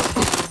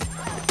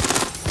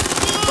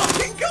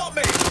fucking got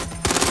me!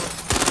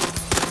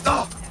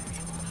 Oh.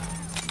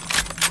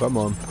 Come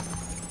on.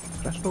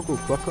 Let's not go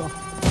quicker.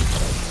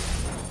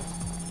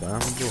 Damn,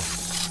 bro.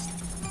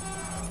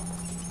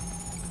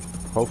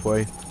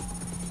 Halfway.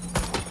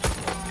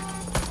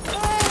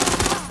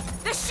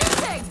 They're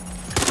shooting!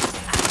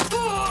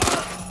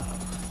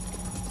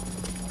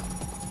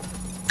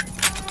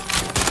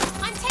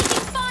 I'm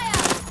taking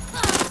fire!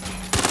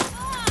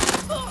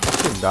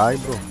 Fucking die,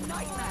 bro.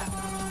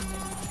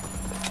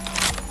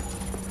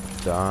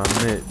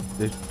 Damn it.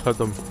 They had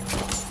them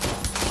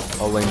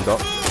all lined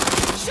up.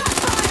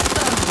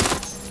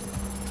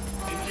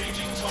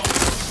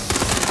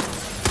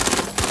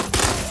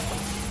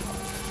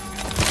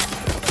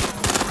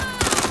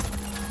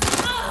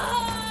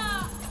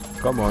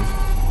 Come on.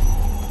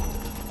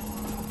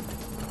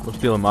 They're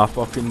stealing my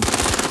fucking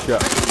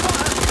shit.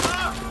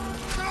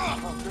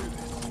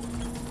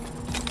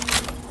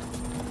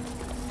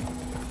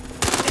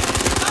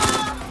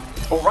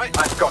 Alright,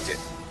 I've got it.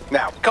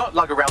 Now, can't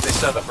lug around this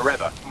server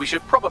forever. We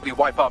should probably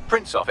wipe our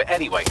prints off it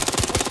anyway.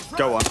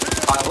 Go on.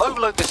 I'll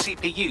overload the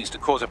CPUs to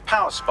cause a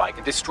power spike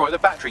and destroy the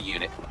battery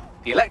unit.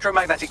 The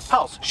electromagnetic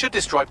pulse should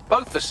destroy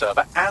both the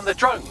server and the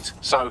drones.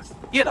 So,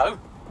 you know,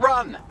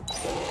 run!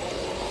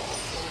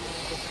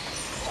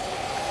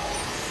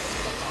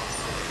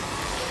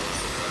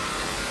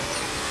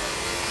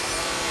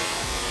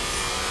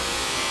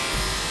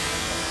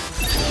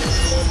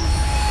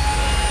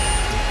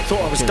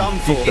 Thought I was done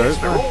for.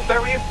 Yes, we're all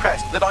very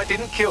impressed that I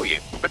didn't kill you.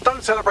 But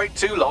don't celebrate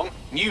too long.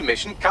 New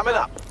mission coming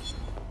up.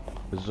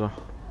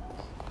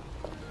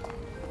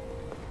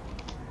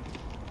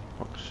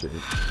 Fuck's sake.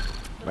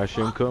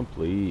 Mission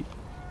complete.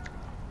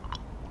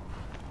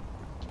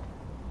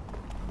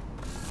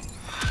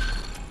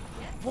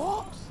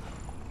 What?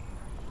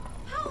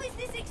 How is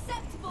this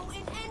acceptable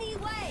in any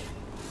way?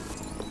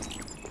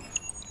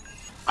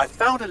 I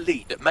found a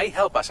lead that may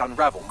help us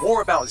unravel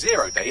more about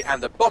Zero Day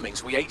and the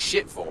bombings we ate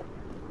shit for.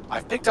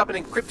 I've picked up an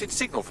encrypted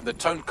signal from the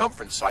Tone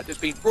conference site that's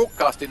been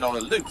broadcasting on a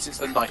loop since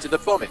the night of the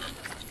bombing.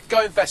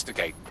 Go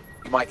investigate.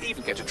 You might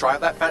even get to try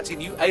out that fancy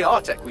new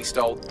AR tech we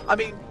stole. I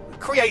mean,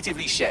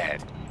 creatively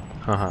shared.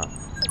 Haha.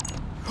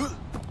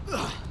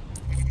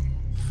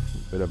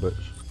 Bit of bits.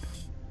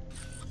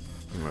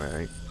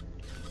 Alright.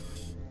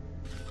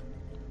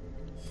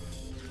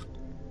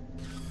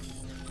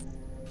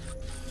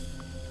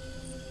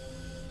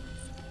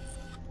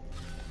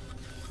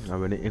 Now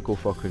we need to go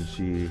fucking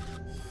see.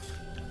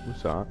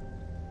 What's that?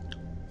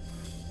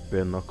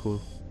 Bare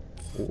knuckle.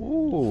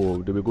 Oh,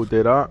 did we go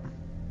do that?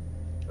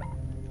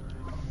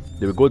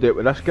 Did we go do it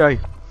with this guy?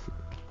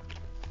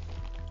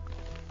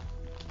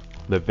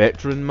 The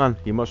veteran man,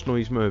 he must know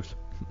his moves.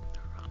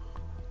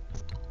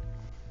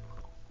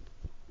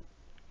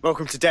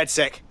 Welcome to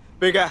DedSec.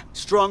 Bigger,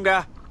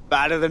 stronger,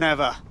 badder than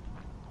ever.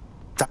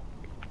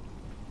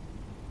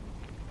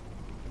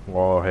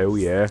 Oh, hell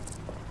yeah.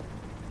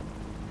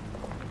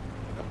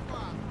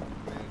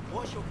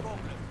 What's your problem?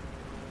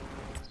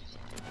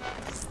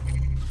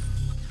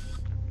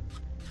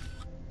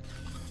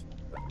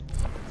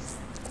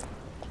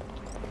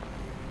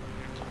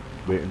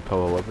 Wait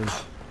until 11.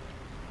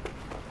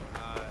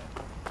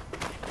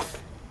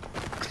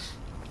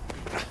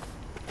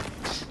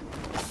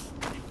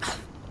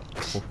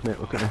 Oh, mate,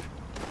 look at me.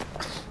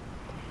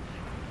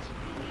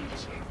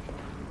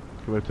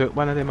 Can we put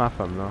one of them off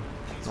him now?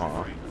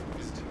 Oh.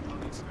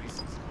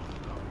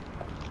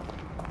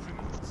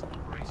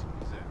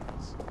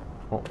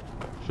 Oh,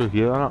 should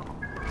hear that?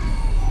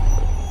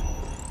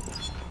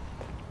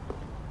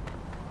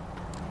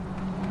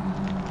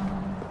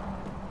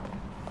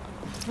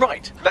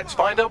 Right, let's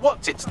find out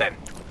what's it's then.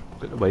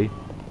 Get away.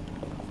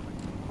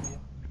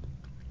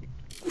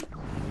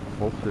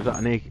 Oh, is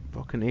that an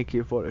fucking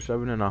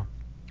AK-47 and a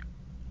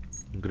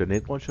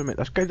grenade launcher, mate?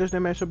 This guy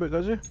doesn't mess about,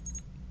 does he?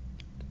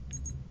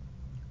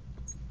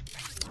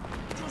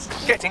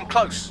 Getting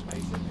close.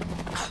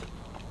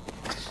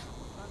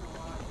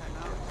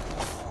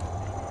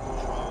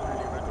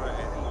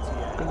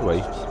 Get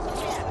away.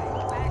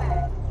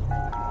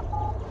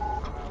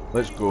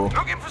 Let's go.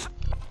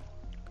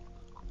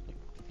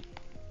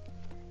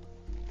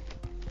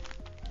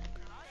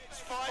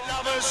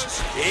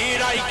 Here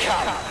they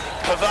come.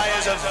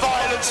 Purveyors of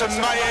violence and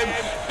mayhem.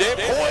 They're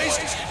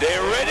poised,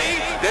 they're ready,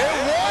 they're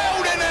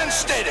wild and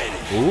unsteady.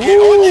 Ooh, Get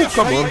on your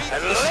come feet on.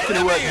 and This is let gonna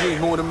them work in. you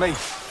more than me.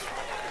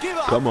 Give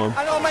up, Come on.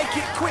 and I'll make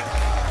it quick.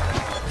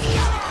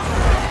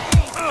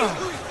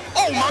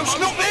 almost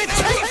knocked their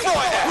teeth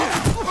right out.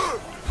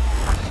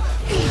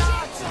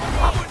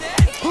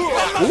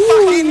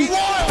 Fucking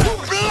wild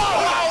blow!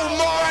 Oh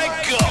my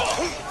god!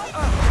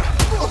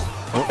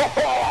 Oh,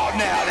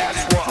 now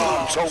that's what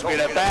I'm talking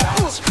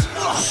about.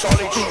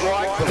 Solid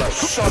strike for the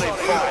solid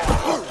fight.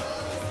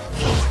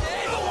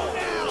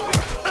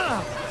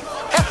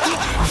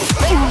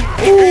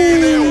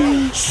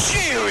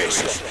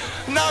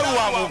 Seriously, no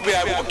one will be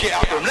able to get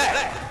up from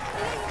that.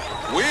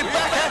 We're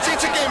back at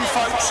it again,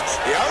 folks.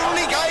 The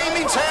only game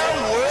in town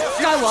worth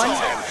your time.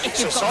 If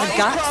you've got the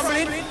guts.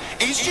 Crumbling,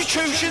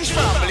 institutions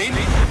fumbling.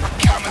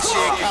 Come and see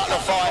a couple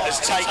of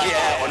fighters take it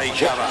out on each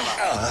other.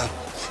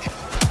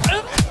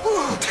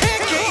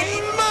 They're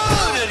getting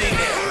murdered in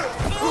there.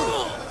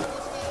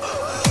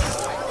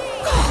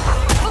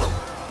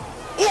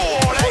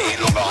 Oh, they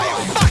look like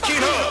it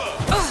fucking hurt.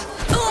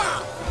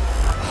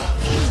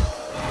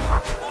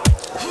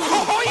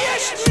 Oh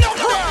yes, knock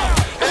down.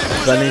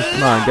 Vinny,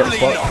 man, get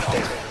fucked.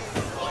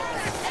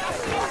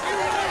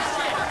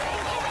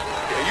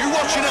 Are you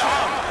watching at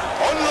home?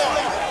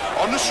 Online?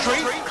 On the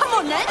street? Come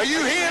on then. Are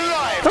you here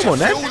live? Come on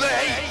then. Feel the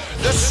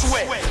heat, the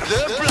sweat, the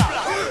blood.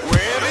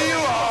 Wherever you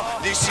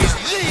are, this is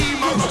the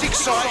most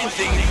exciting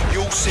thing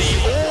you'll see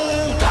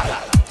all day.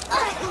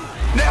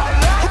 Now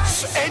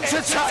that's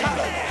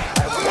entertainment.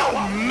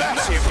 One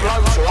massive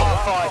blow to our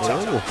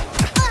fighter.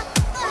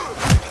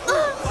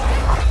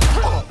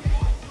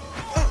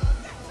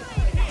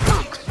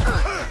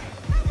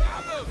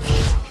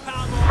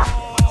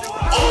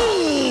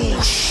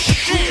 Oh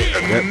shit!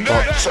 And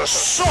that's a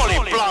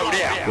solid blow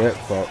there. Get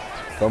fucked.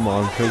 Come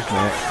on, who's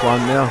next?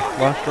 One now,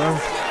 last round.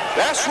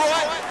 That's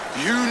right.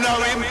 You know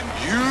him,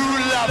 you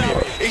love him.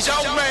 His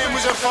old man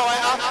was a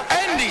fighter,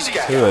 and he's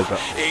got. Who is it?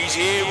 He's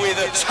here with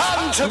a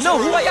ton to know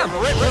who I am.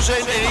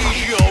 representing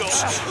his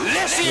jobs.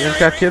 Let's You hear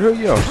think I it. care who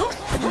you are?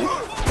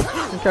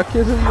 Think I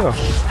care who you are?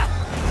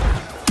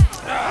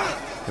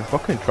 The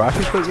fucking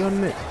traffic put you on,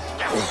 mate.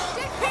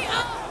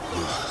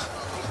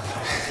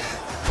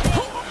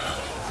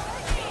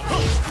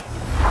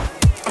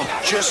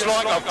 Just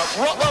like a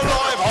proper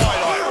live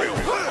highlight reel.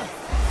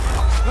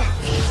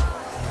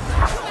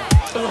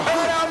 An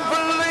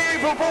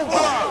unbelievable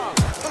blow.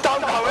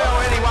 Don't know how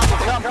anyone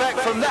will come back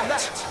from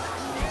that.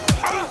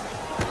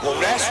 Well,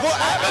 that's what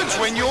happens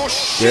when you're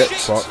shit. Get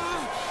fucked.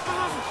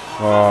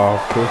 Oh,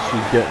 of course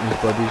he's getting his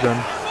buddies in.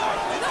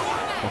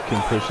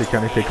 Fucking pussy,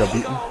 can he take a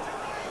beating?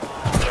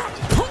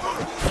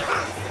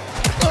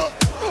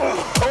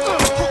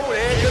 Oh,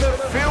 they're gonna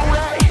feel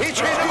that hitch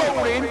in the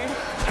morning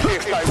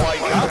if they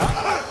wake up.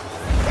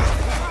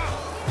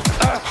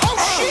 Oh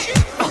shit!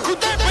 Could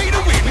that be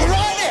the win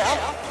right now?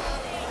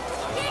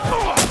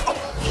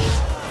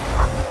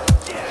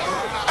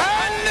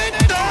 And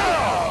they're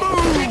done!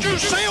 Did you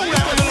see all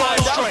that on the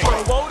live stream? For a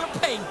world of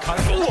pain,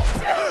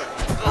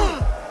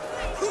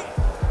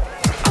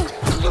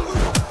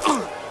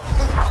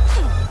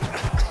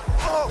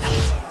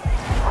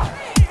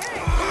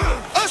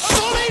 A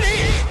solid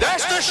hit!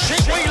 That's the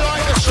shit we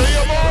like to see.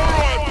 Am I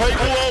right,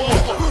 people?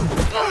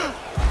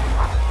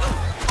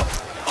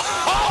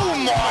 Oh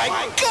my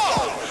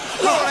god!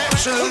 You're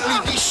absolutely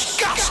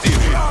disgusting!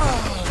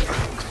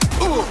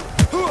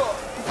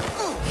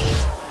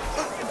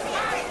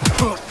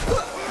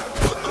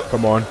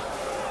 Come on.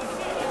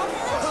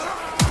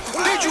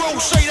 Did you all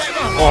see that?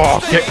 Oh,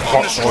 get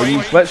fucked,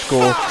 boys. Let's go.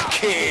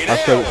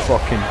 That's how it's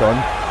fucking done.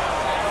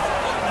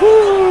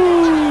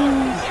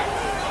 Woo!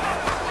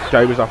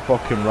 Guy was a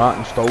fucking rat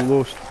and still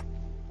lost.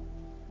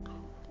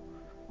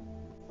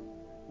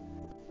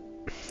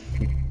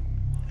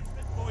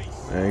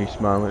 Nice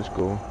man, let's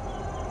go.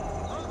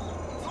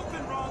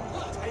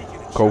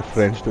 Call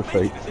friends to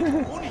fight.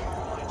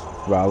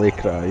 Rally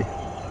cry.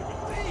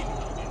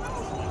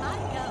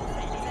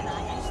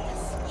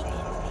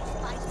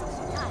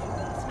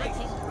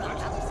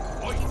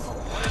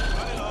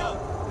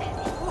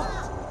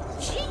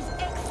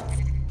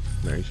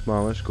 Nice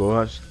man, let's go.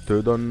 That's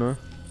 2 done now.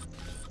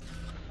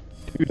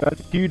 2 done,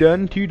 2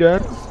 done, 2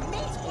 done.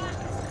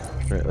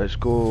 Right, let's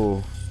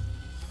go.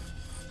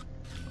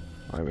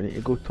 Alright, we need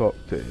to go talk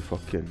to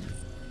fucking...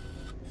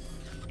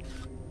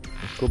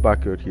 Let's go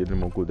back out here and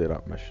we'll go do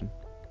that mission.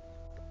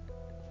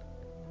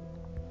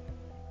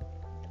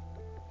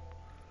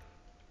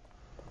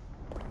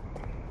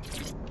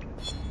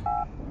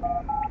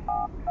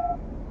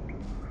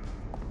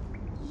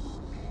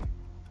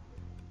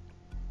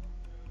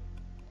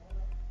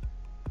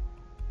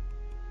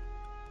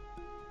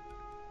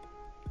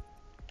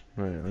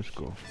 Right, let's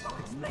go.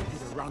 Maybe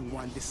the wrong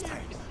one this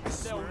time.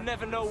 They'll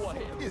never know what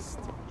it is.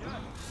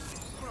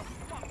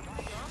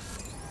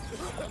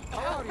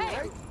 Oh,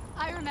 hey,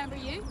 I remember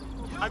you.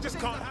 I just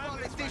can't handle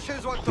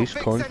politicians want Please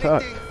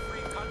contact.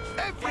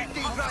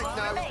 Everything right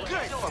now is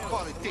great for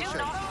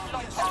politicians.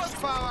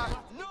 Power.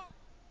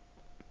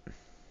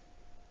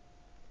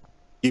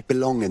 You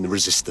belong in the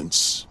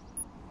resistance.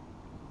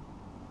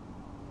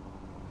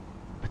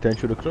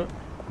 Potential recruit?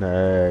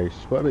 Nice.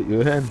 What about you,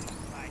 Hen?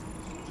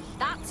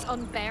 That's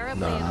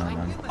unbearably Nah,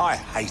 annoying. man. I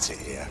hate it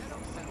here.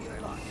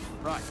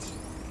 Right.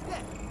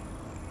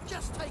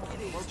 Just take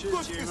it in. Good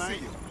to see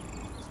you.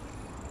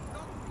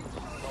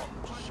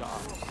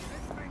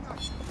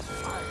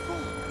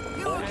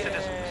 All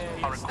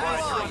citizens are required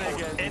to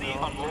report any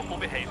unlawful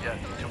behaviour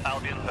to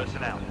Albion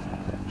personnel.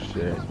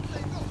 Shit.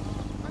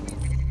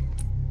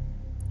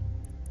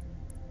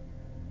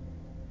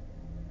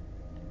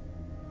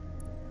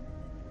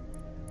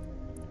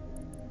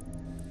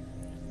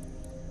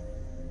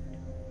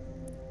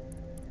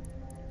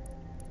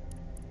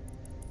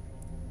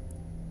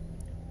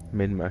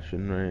 Main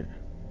mission, right?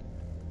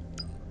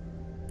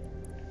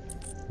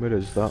 Where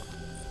is that?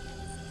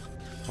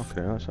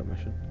 Okay, that's a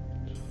mission.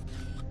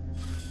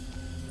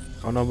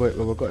 Oh no, wait,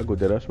 we've got to go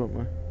do this, won't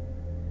we?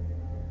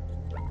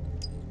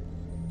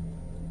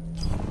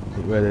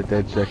 Where the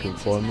dead second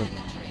informant.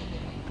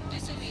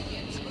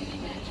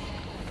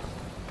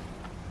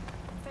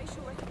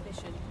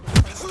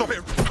 Stop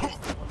it!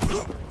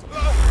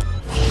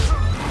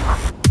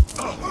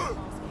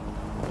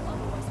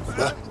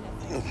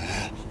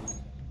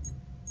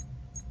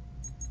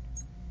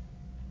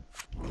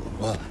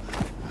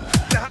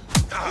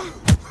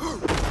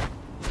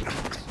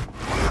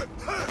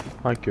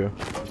 Thank you.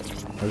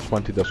 I just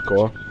wanted a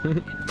score. There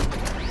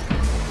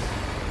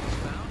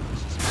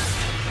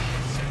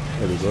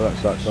we go,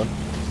 that's that done.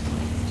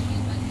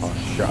 Oh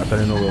shit, I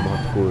didn't know where I'm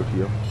going to go with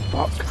here.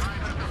 Fuck.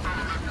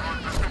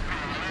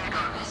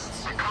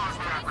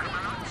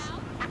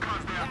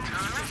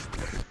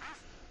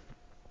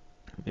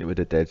 It was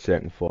a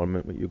DedSec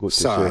informant, what you got to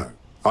say? So,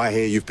 I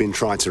hear you've been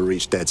trying to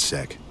reach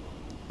DedSec.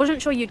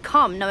 Wasn't sure you'd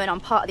come knowing I'm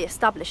part of the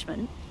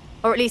establishment.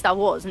 Or at least I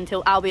was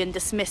until Albion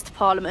dismissed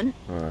Parliament.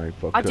 Aye,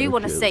 fuck I do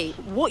want to say,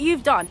 what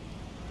you've done.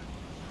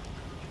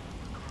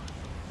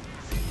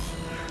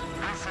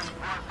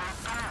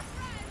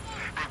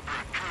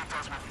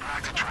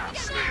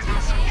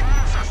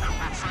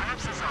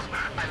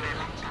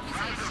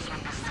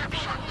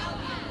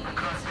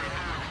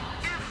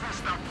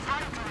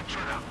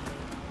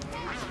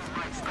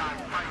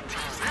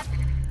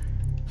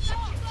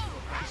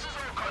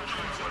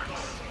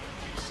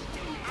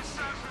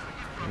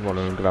 I'm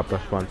gonna grab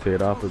this one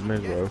tear off with me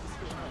as well.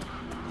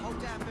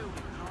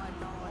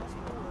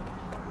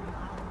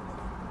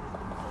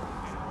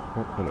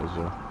 Oh, there it is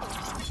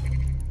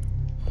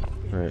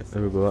there. Right,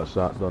 there we go, that's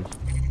that done.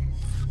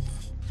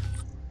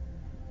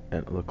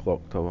 Enter the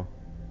clock tower.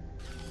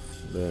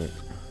 Right.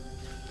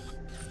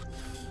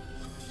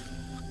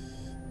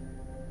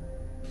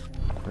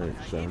 Right,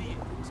 so.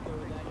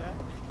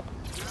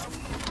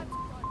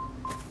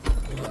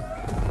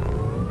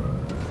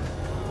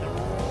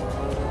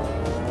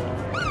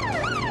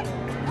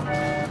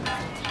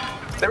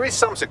 There is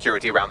some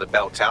security around the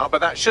bell tower, but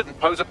that shouldn't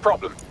pose a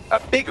problem. A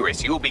bigger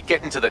issue will be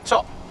getting to the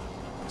top.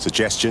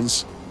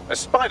 Suggestions? A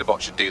spider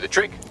bot should do the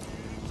trick.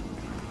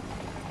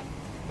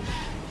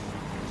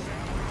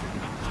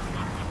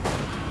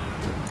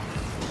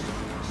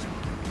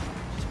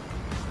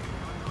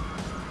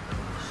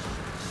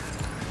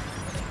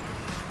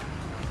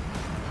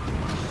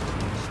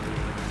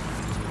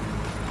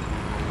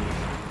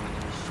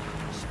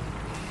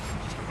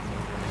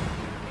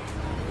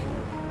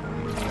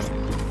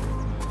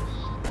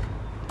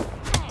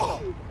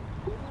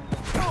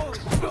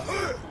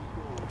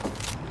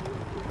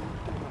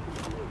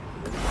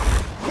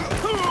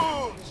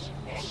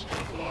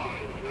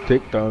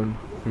 Take down.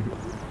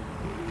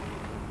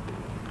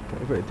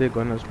 What about to take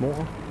on this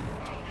motor?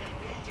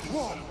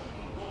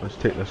 Let's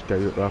take this guy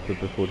out rapid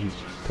before he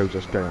tells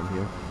this guy I'm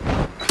here.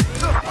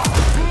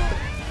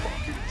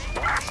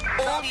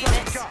 All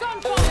units,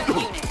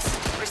 all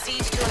units,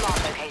 proceed to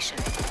alarm location.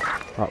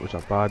 That was a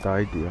bad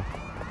idea.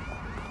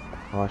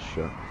 Ah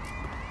shit.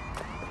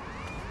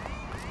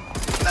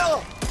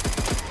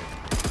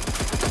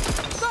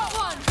 Got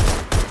one!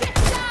 Get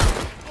down!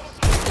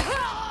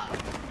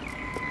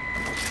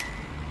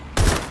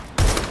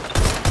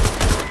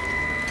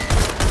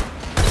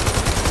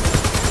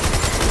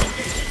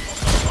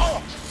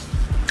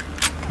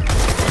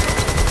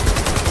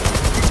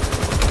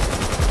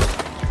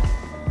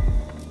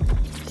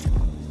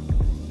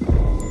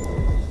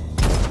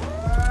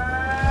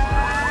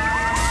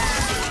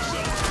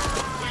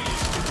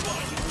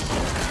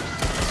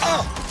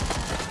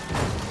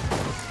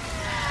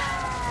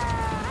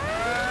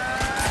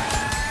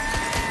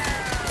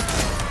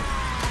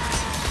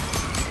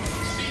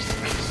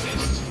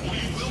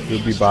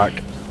 He'll be back.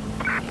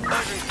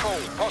 Urgent call.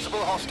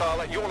 Possible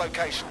hostile at your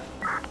location.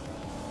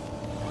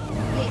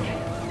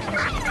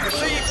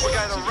 Proceed. We're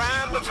going to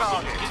ram the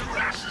target.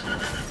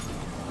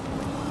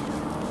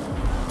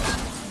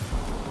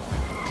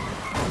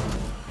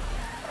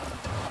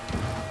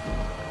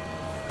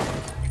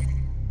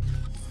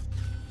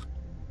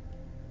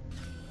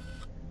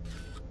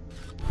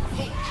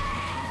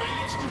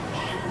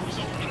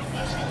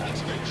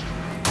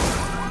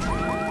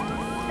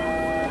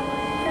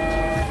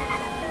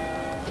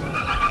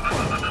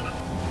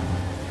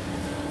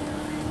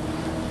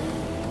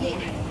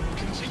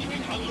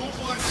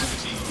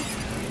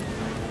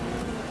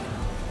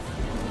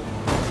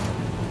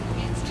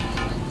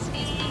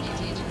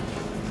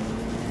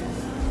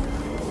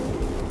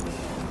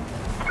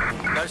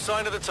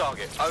 sign of the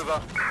target.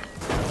 Over.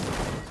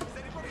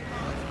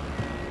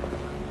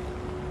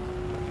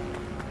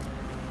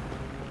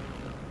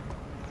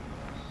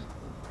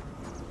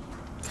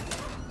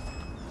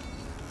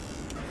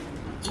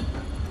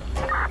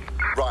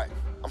 Right,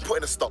 I'm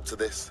putting a stop to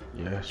this.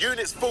 Yes.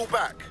 Units fall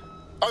back.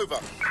 Over.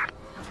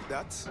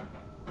 That,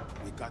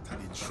 we got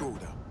an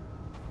intruder.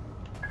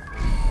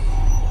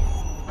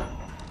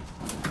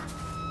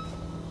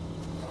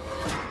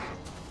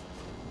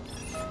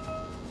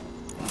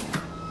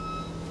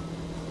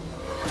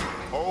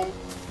 Oh.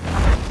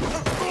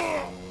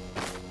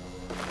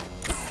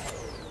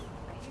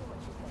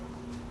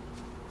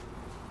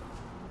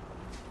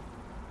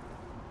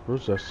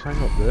 Where's this thing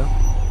up there?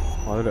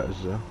 Oh, there it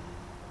is there.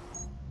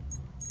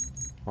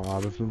 Ah,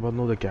 we've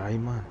not the guy,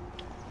 man.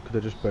 Could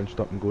have just bounced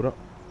up and got it.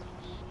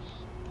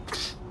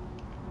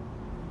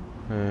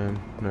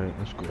 Right,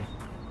 let's go.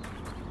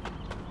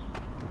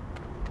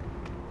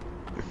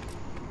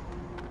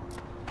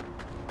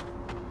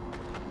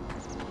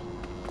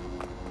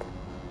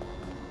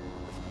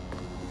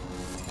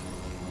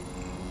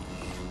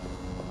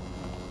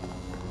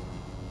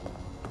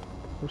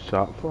 What's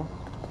that for?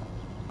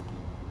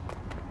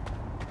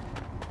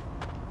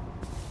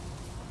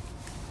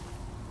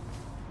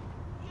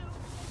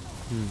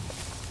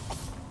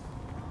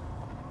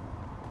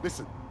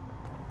 Listen,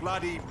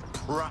 bloody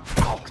prat.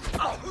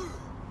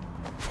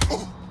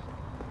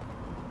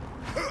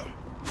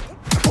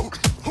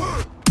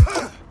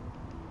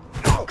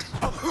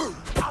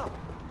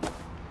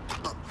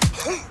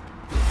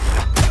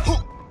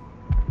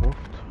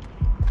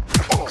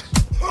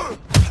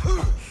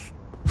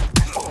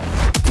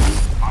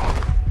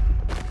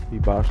 You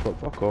bastard,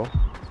 fuck off.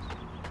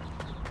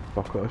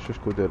 Fuck it, let's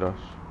just go do this.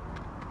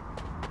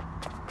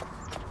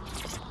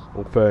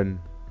 Open.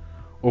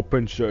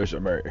 Open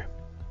sesame.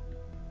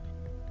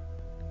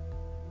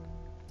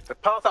 The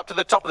path up to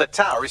the top of the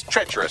tower is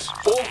treacherous.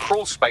 4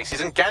 crawl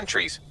spaces and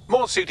gantries,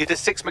 more suited to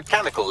 6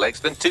 mechanical legs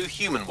than 2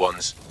 human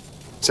ones.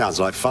 Sounds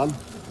like fun.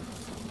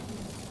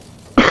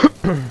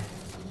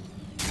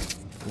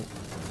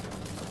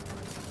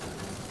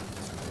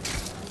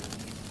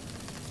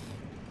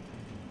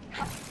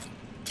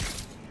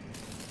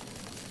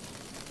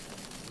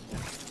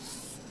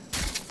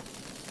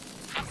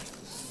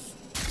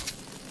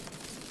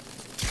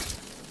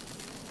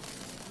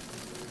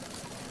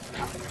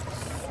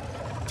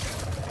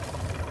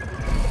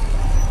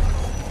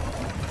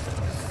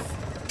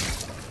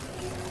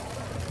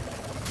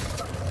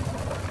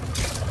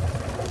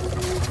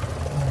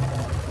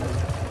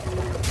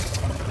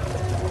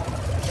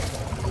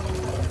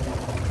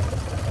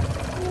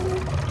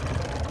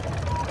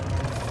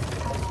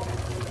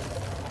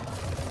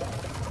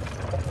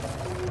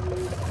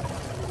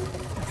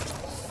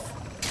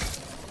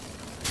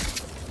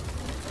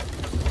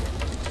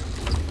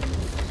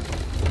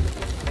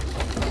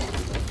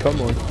 Come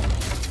on.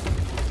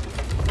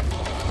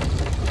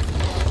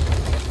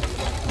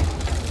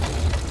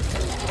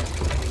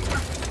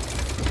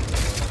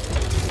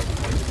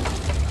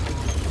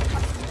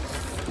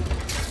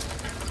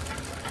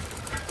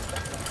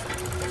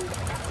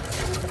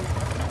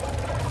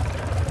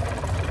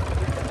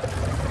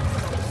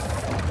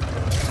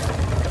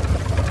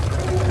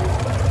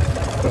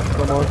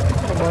 Come on,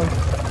 come on.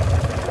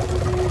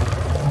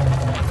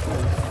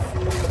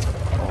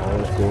 Oh,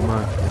 let's go,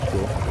 man. Let's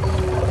go.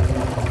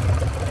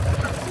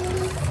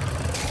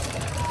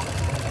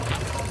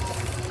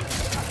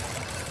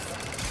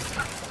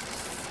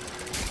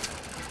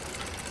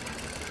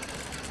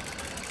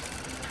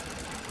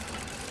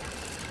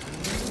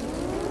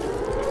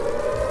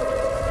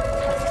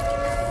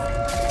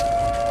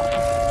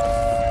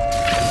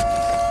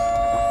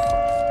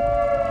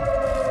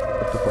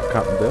 What the fuck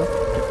happened there?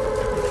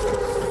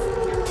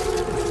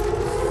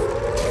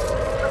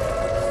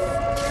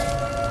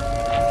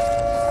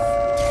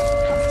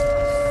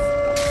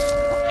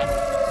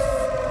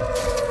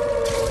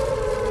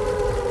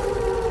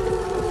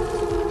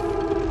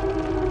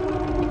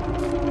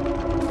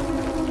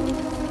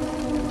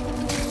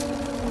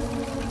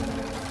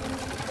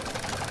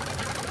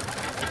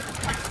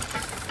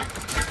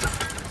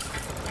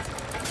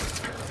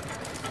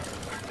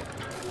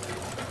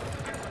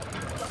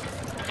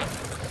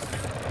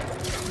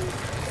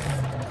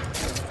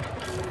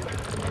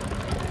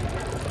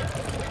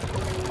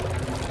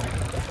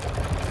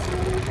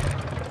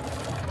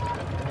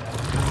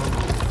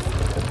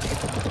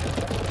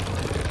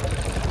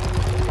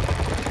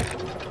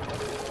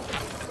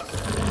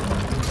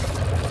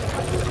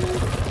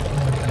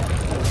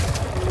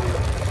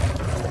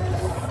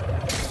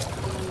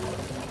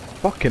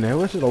 Fucking hell,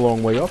 this is a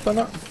long way up,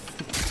 innit?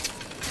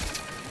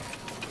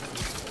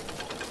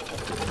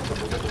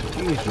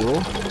 Jeez, bro.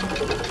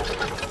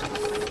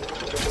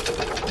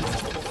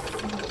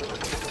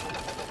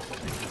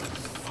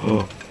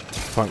 Oh,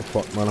 thank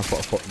fuck, man, I thought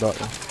I fucked that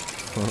one.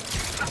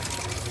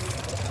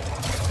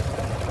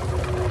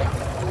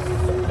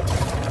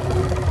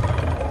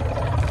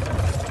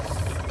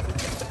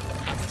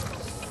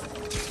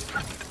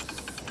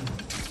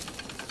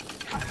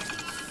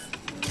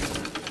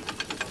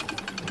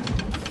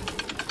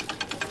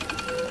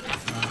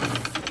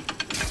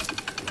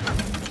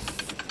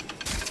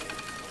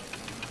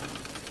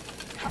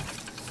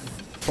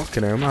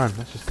 Fucking hell, man.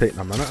 This is taking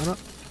a minute, innit?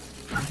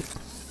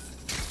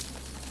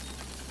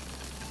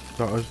 Is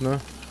that us now?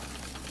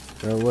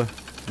 Really?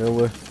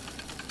 Really?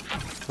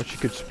 Wish you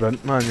could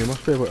sprint, man. You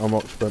must be able to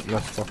unlock sprint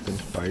this fucking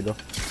spider.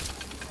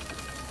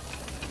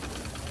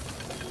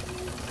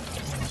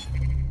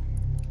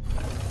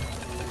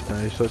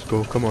 Nice, let's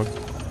go. Come on.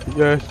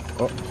 Yes.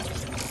 Oh.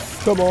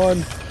 Come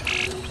on.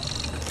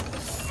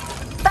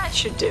 That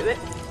should do it.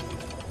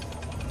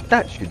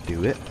 That should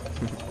do it.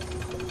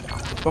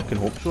 Fucking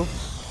hope so.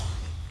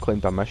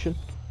 Claimed a mission.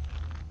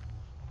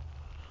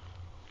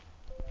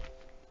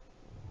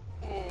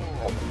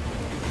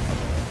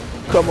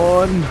 Come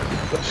on,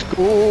 let's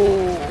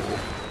go.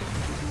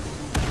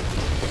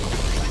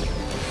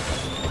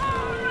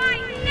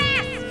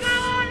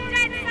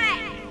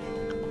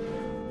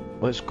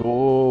 Let's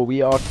go.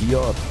 We are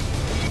here.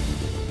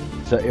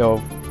 City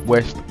of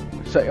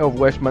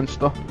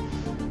Westminster.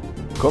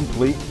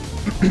 Complete.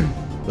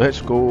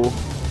 Let's go.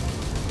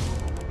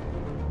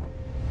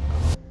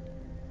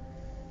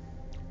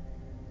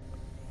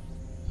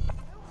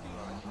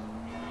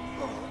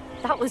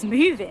 That was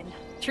moving,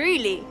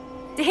 truly.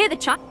 To hear the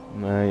chat.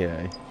 Aye,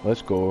 aye.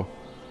 Let's go.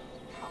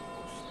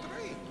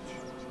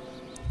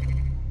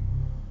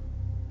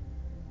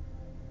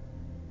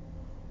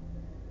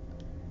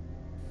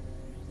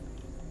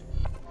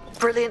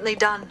 Brilliantly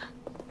done.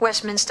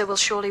 Westminster will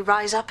surely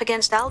rise up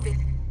against Albion.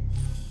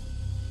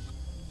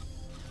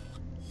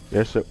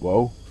 Yes, it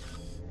will.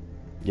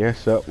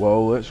 Yes, it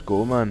will. Let's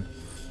go, man.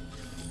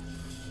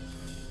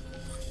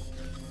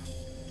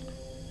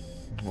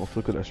 Let's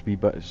look at this wee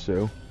bit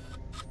itself.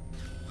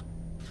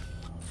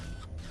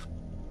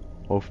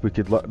 Or if we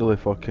could literally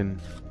fucking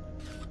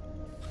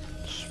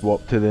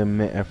swap to them,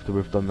 mate, after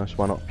we've done this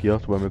one up here.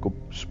 So when we go,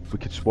 we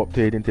could swap to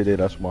Aiden to do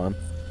this one,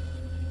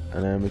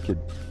 and then we could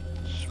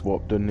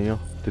swap down here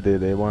to do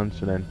the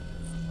ones, and then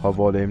have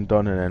all them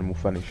done, and then we'll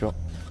finish up.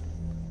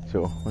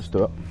 So let's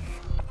do it.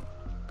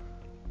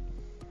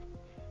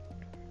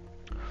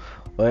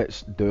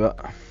 Let's do it.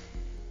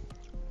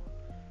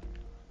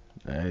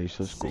 Nice,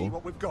 let's go.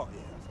 What we've got here.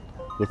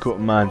 Look at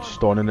man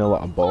standing there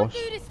like a boss.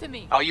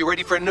 Are you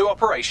ready for a new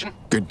operation?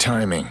 Good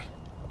timing.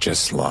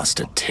 Just lost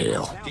a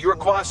tail. Do you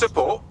require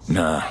support?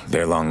 Nah,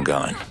 they're long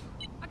gone.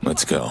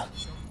 Let's go.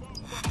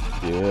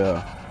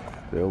 Yeah,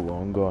 they're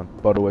long gone.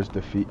 Burrow's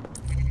defeat.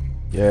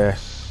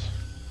 Yes.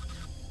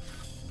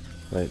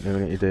 Right, now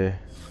we need to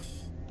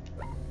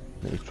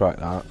track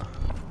that.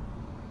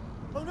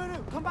 Oh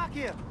no, come back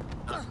here.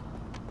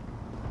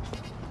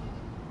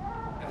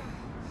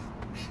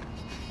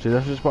 See,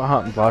 this is what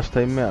happened last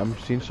time, mate. I'm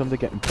seeing somebody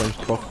getting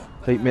punched off.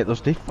 Right, mate,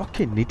 there's no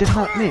fucking needing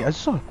that, mate,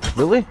 is there?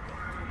 Really?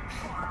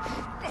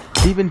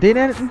 Even doing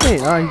anything,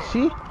 mate? Aye,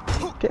 see?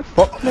 Get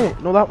fucked, mate.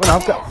 No, that one,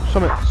 I've got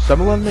something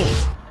similar, mate.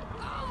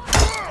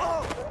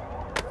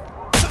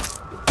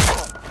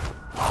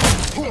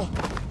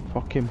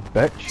 Fucking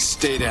bitch.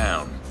 Stay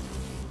down.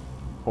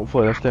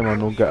 Hopefully this time I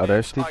don't get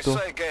arrested, though. I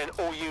say again,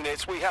 all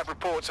units, we have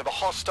reports of a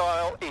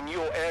hostile in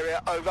your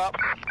area, over.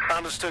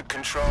 Understood,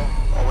 control.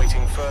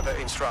 Awaiting further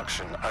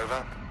instruction,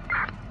 over.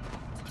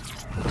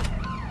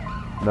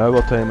 Now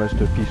our time is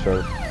to peace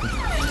out.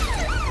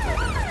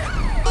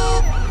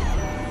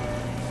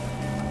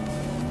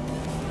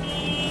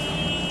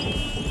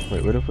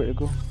 Wait, where have we to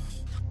go?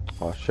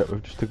 Oh shit,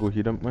 we've just to go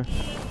here, haven't we?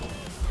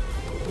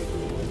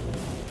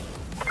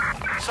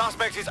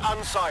 Suspect is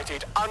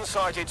unsighted.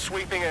 Unsighted,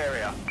 sweeping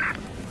area.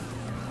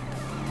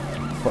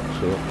 Fuck's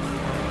sake.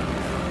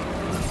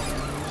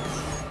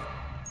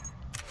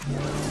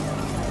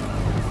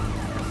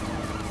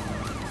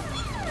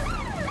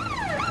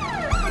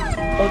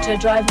 Auto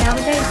drive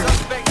nowadays.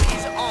 Suspect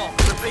is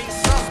armed. Repeat,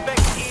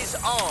 suspect is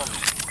armed.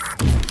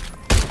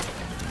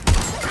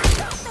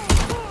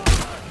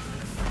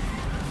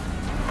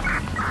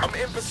 I'm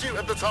in pursuit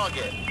of the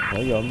target.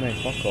 Oh, you're on me,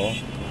 fuck off.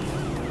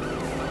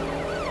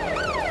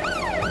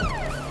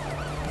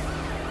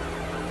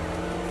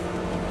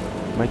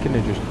 Why couldn't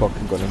they just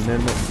fucking got in there,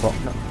 mate? Fuck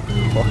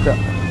it.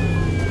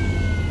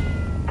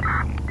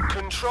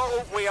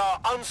 Control, we are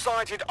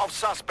unsighted of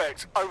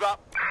suspect, over.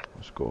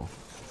 Let's go.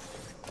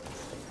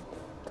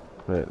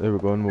 Right, there we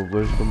go, and we'll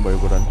lose them while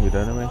we're in here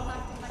anyway.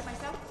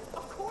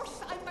 Of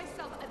course, I'm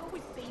myself. I've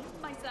always been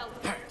myself.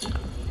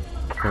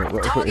 Right,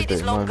 what have we to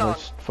do, man?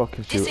 Let's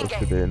fucking see what we have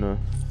to do now.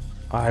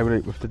 Aye,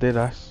 right, we have to do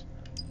this.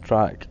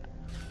 Track.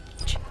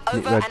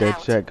 Meet with a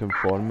DedSec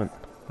informant.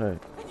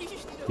 Right.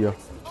 Here.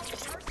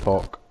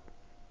 Talk.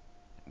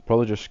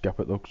 Probably just skip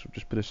it though, because it'll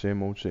just be the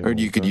same old Heard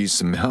you could use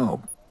some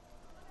help.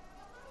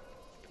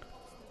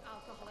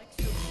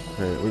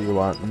 Right, what you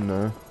wanting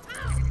now?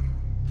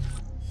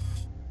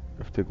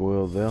 Have to go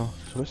over there.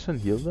 So what's in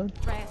here then?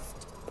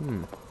 Rest.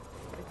 Hmm.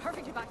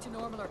 Perfectly back to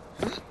normal or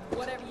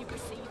whatever you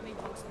perceive me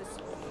post this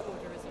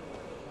orderism.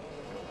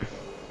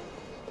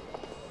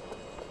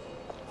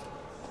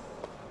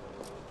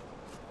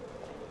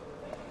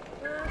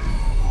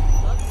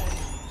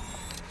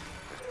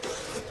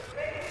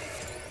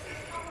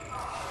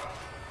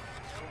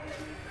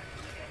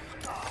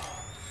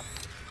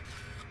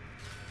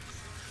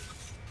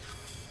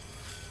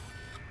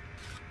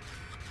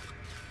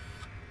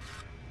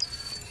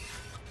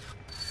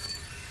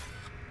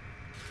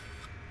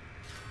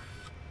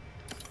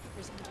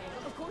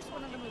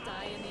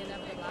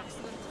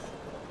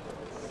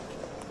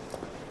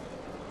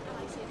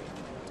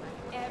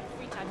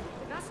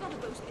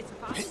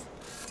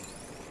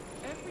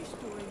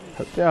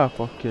 How do I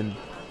fucking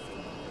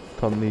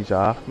turn these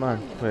off, man?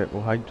 Wait,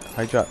 we'll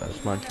hijack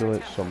this, man. Surely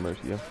it's somewhere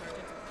here.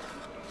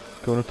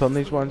 Can we turn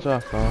these ones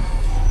off? No.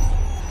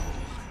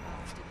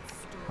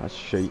 That's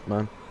shite,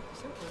 man.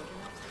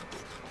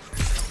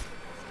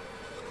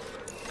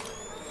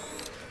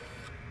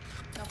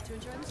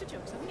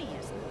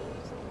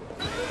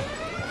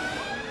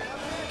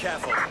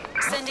 Careful.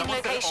 Sending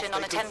location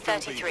on a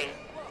 1033.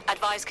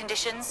 Advise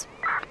conditions.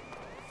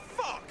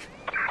 Fuck!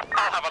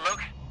 I'll have a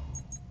look.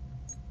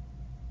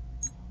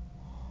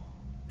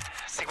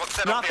 See what's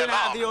set up the alarm. Nothing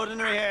out of the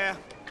ordinary here.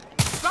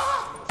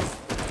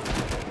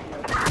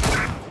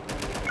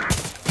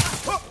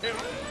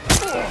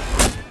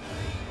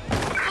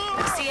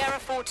 Sierra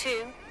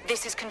 4-2,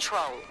 this is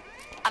Control.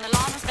 An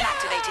alarm has been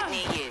activated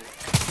near you.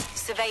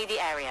 Survey the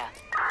area.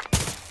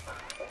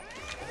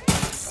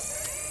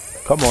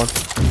 Come on.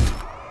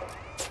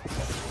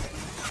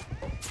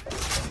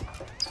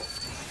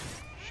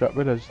 Shit,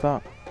 where is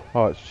that?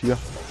 Oh, it's here.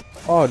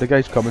 Oh, the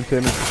guy's coming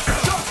to me.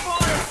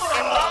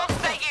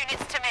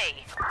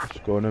 Let's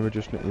go now, we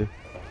just need to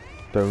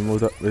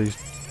download it with his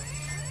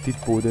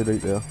dead body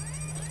right there.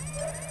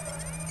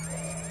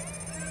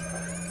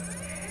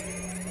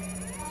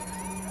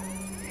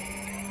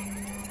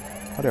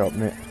 Hurry up,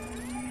 mate.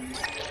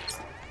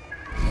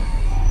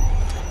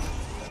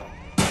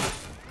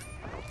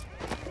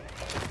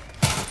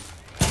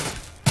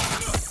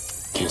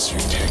 Kiss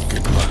your tech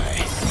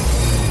goodbye.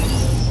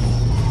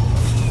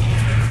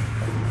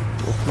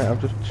 Oh, mate,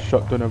 I've just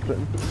shut down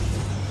everything.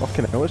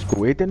 Fucking hell, let's go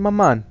Aiden, my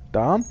man.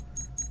 Damn.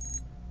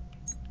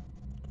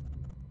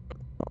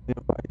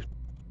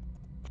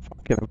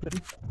 Fucking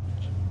everything.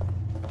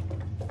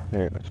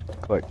 Right, let's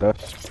click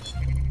this.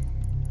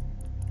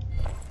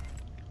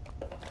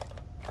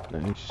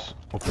 Nice.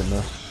 Open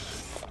this.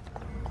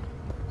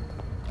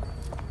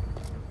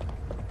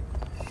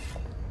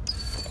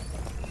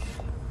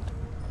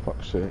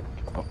 Fuck's sake.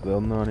 Up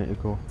there now I need to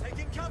go.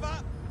 Taking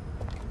cover.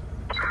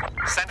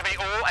 Send me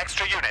all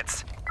extra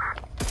units.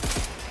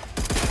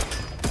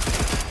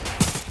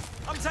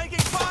 I'm taking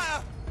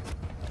fire.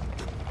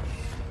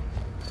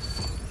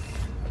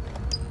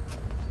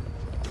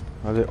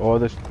 Are they all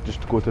this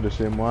just go to the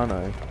same one,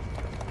 aye?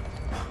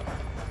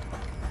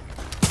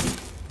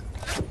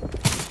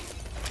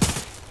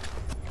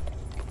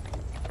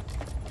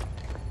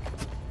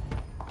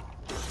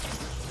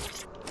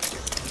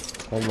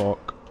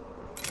 Unlock.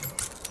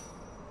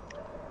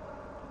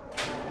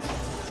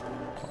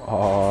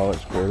 Oh,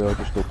 let's go there,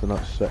 just open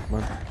that sick,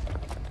 man.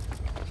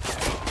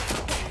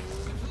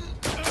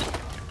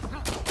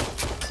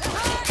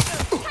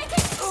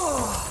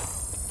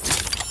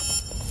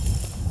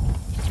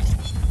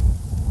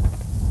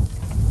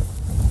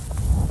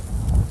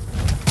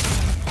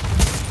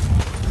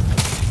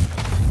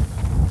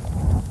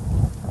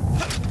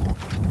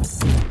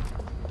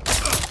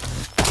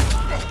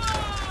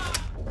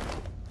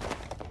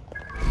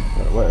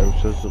 What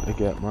else is there to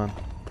get, man?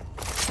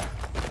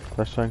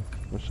 This thing?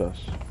 What's this?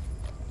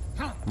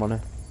 Money?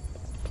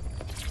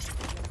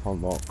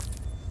 Unlock.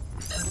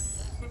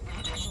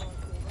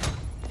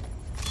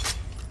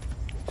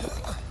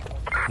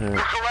 Yeah.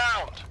 Look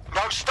around.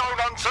 No stone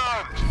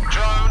unturned.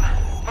 Drone,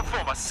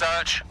 perform a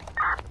search.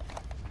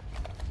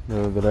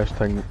 No, the rest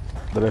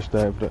of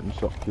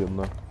everything's up here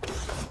now.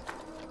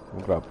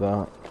 We'll grab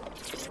that.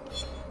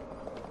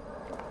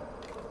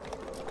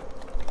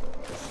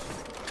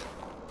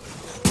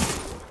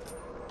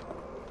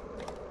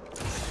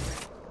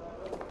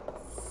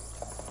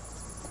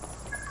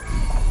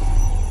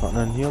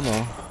 Nothing in here,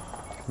 no.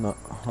 No,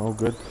 all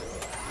good.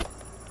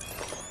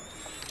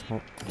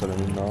 Oh, didn't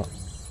mean that.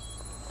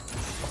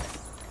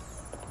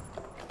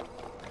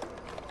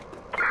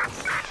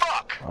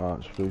 Fuck! Ah,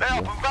 it's through They here.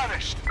 up and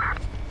vanished.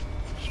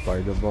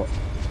 Spider bot.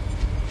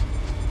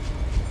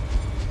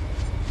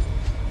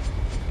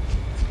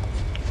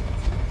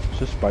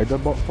 What's a spider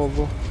bot for,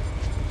 bro?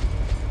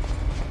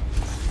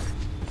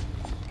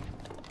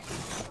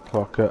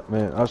 Fuck it,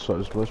 mate. That's what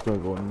it's let's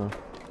move on now.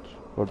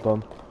 We're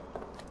done.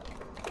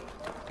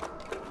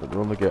 But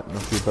we're only getting a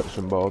few bits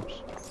and bobs.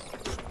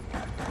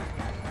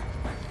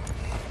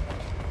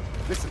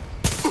 Listen.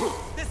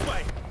 This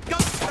way. Go.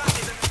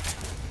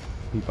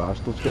 You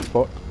bastards get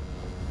fucked.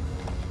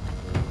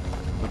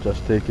 We'll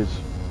just take his.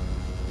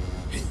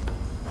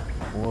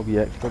 Oh, I'll be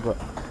extra bit.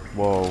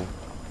 Whoa.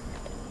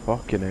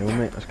 Fucking hell,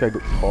 mate. This guy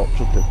got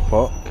tortured to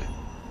fuck.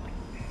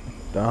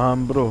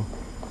 Damn, bro.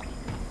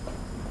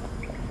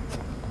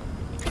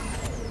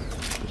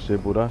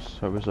 Disable this.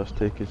 How was this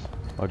take us?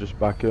 I'll just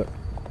back it.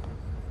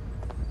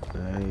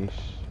 Nice.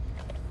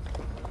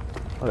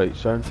 Alright,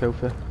 sound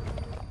healthy.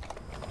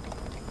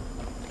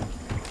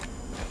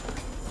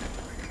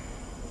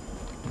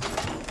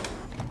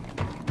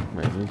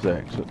 Might need to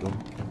exit them.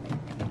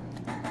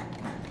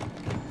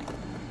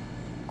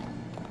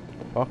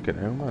 Fucking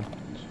hell, man.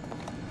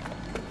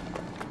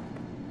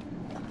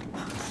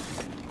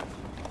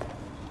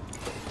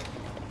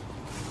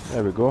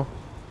 There we go.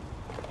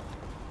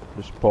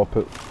 Just pop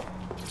it.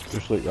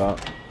 Just like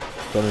that.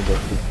 Done and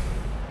dusted.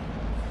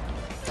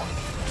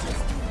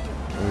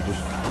 we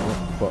just...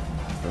 Oh, fuck.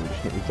 We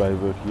just need to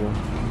drive out here.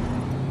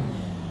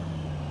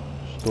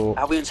 Stop.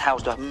 Albion's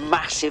housed a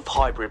massive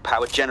hybrid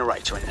powered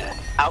generator in there.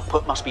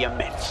 Output must be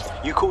immense.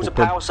 You cause a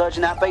power surge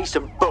in that base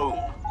and boom!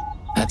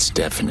 That's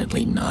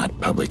definitely not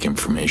public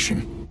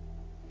information.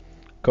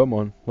 Come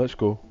on, let's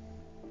go.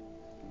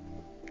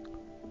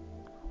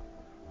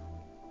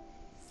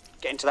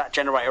 Getting to that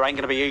generator ain't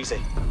gonna be easy.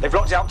 They've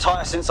locked it up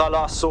tighter since I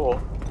last saw.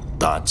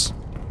 Thoughts?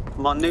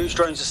 My news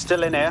drones are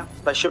still in here.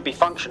 They should be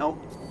functional.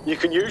 You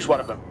can use one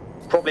of them.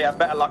 Probably have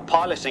better luck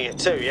piloting it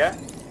too, yeah?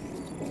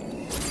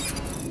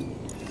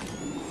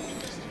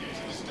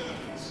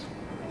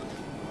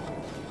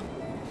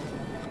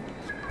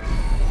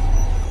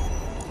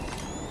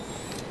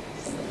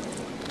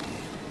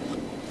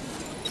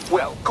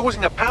 Well,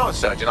 causing a power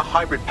surge in a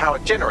hybrid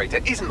powered generator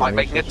isn't like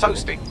making a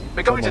toasty.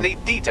 We're going to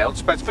need detailed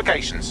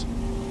specifications.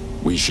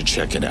 We should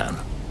check it out.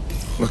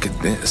 Look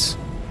at this.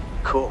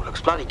 Cool, looks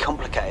bloody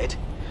complicated.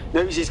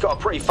 Newsy's got a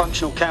pretty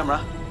functional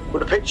camera.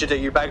 Would a picture do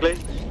you, Bagley?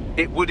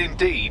 It would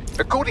indeed.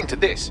 According to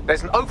this,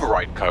 there's an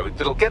override code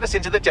that'll get us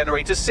into the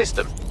generator's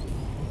system.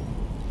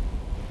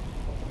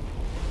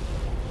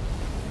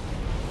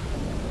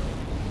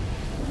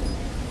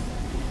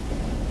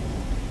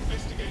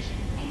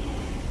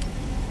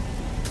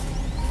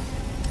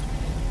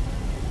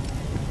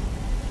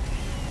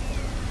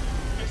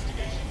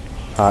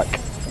 Hack.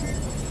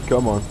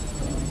 Come on.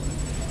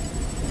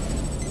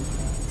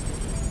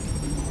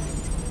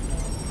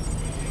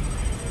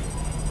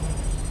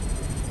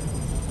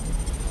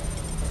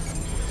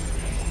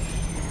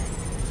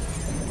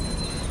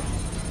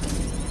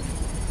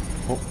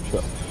 Oh,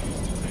 shit.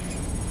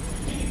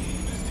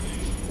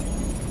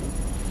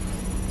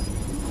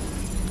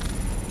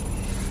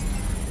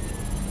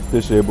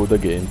 Disabled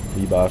again,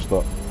 you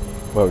bastard.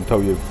 Well,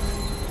 until you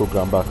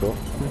program back up.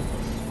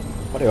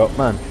 Hurry up,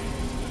 man.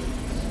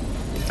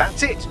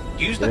 That's it.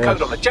 Use the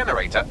code on the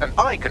generator and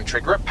I can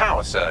trigger a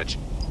power surge.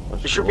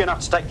 It should be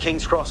enough to take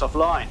King's Cross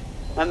offline.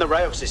 And the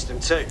rail system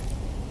too.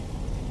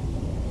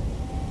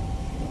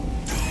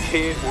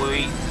 Here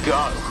we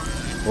go.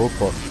 Oh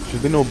fuck.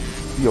 Should be no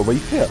be a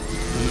wife here.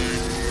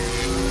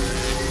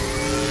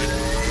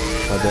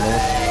 I don't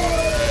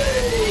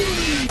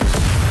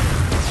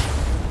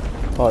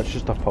know. Oh, it's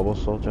just a power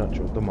surge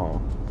actually, the matter.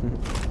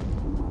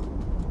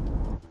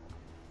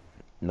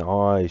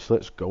 Nice,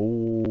 let's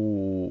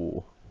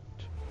go.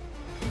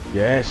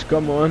 Yes,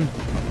 come on.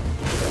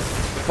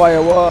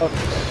 Fireworks.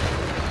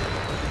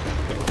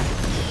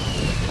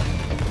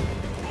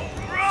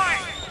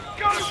 Right,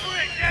 go for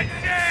it,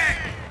 DedSec!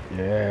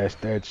 Yes,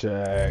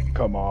 DedSec,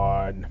 come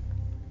on.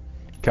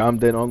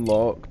 Camden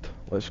unlocked.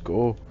 Let's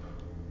go.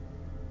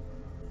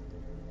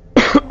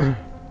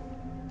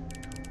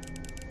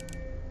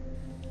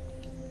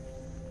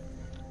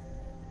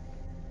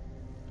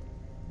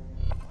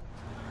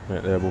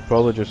 Right there, we'll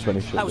probably just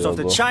finish it. That was off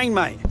the chain,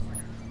 mate.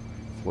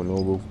 Well,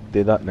 no, we'll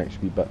do that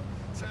next wee bit,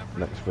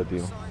 next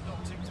video.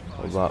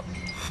 Of that.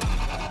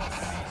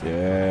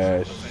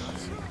 Yes.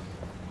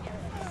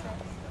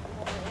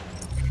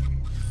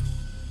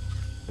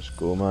 Let's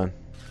go, man.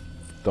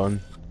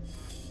 Done.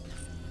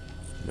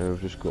 Now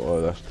we've just got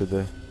all this to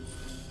do.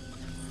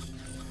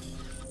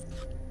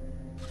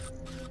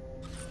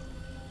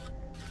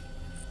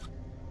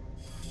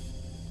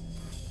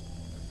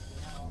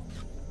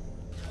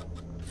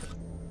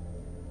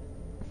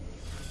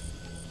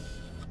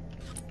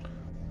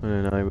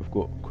 And now we've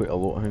got quite a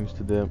lot of things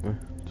to do, haven't we?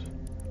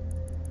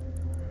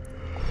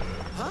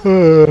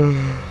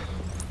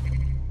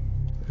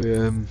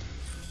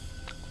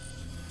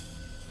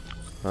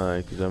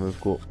 Aye, because then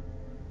we've got...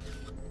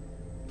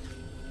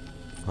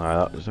 Aye,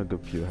 that was a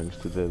good few things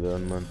to do there,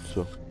 man,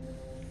 so...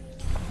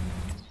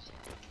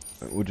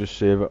 We'll just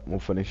save it, we'll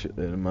finish it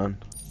there, man.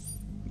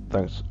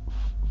 Thanks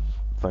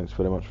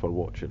very much for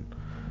watching.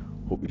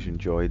 Hope you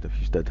enjoyed. If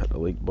you did, hit the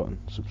like button,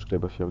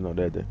 subscribe if you haven't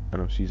already,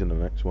 and I'll see you in the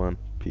next one.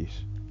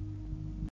 Peace.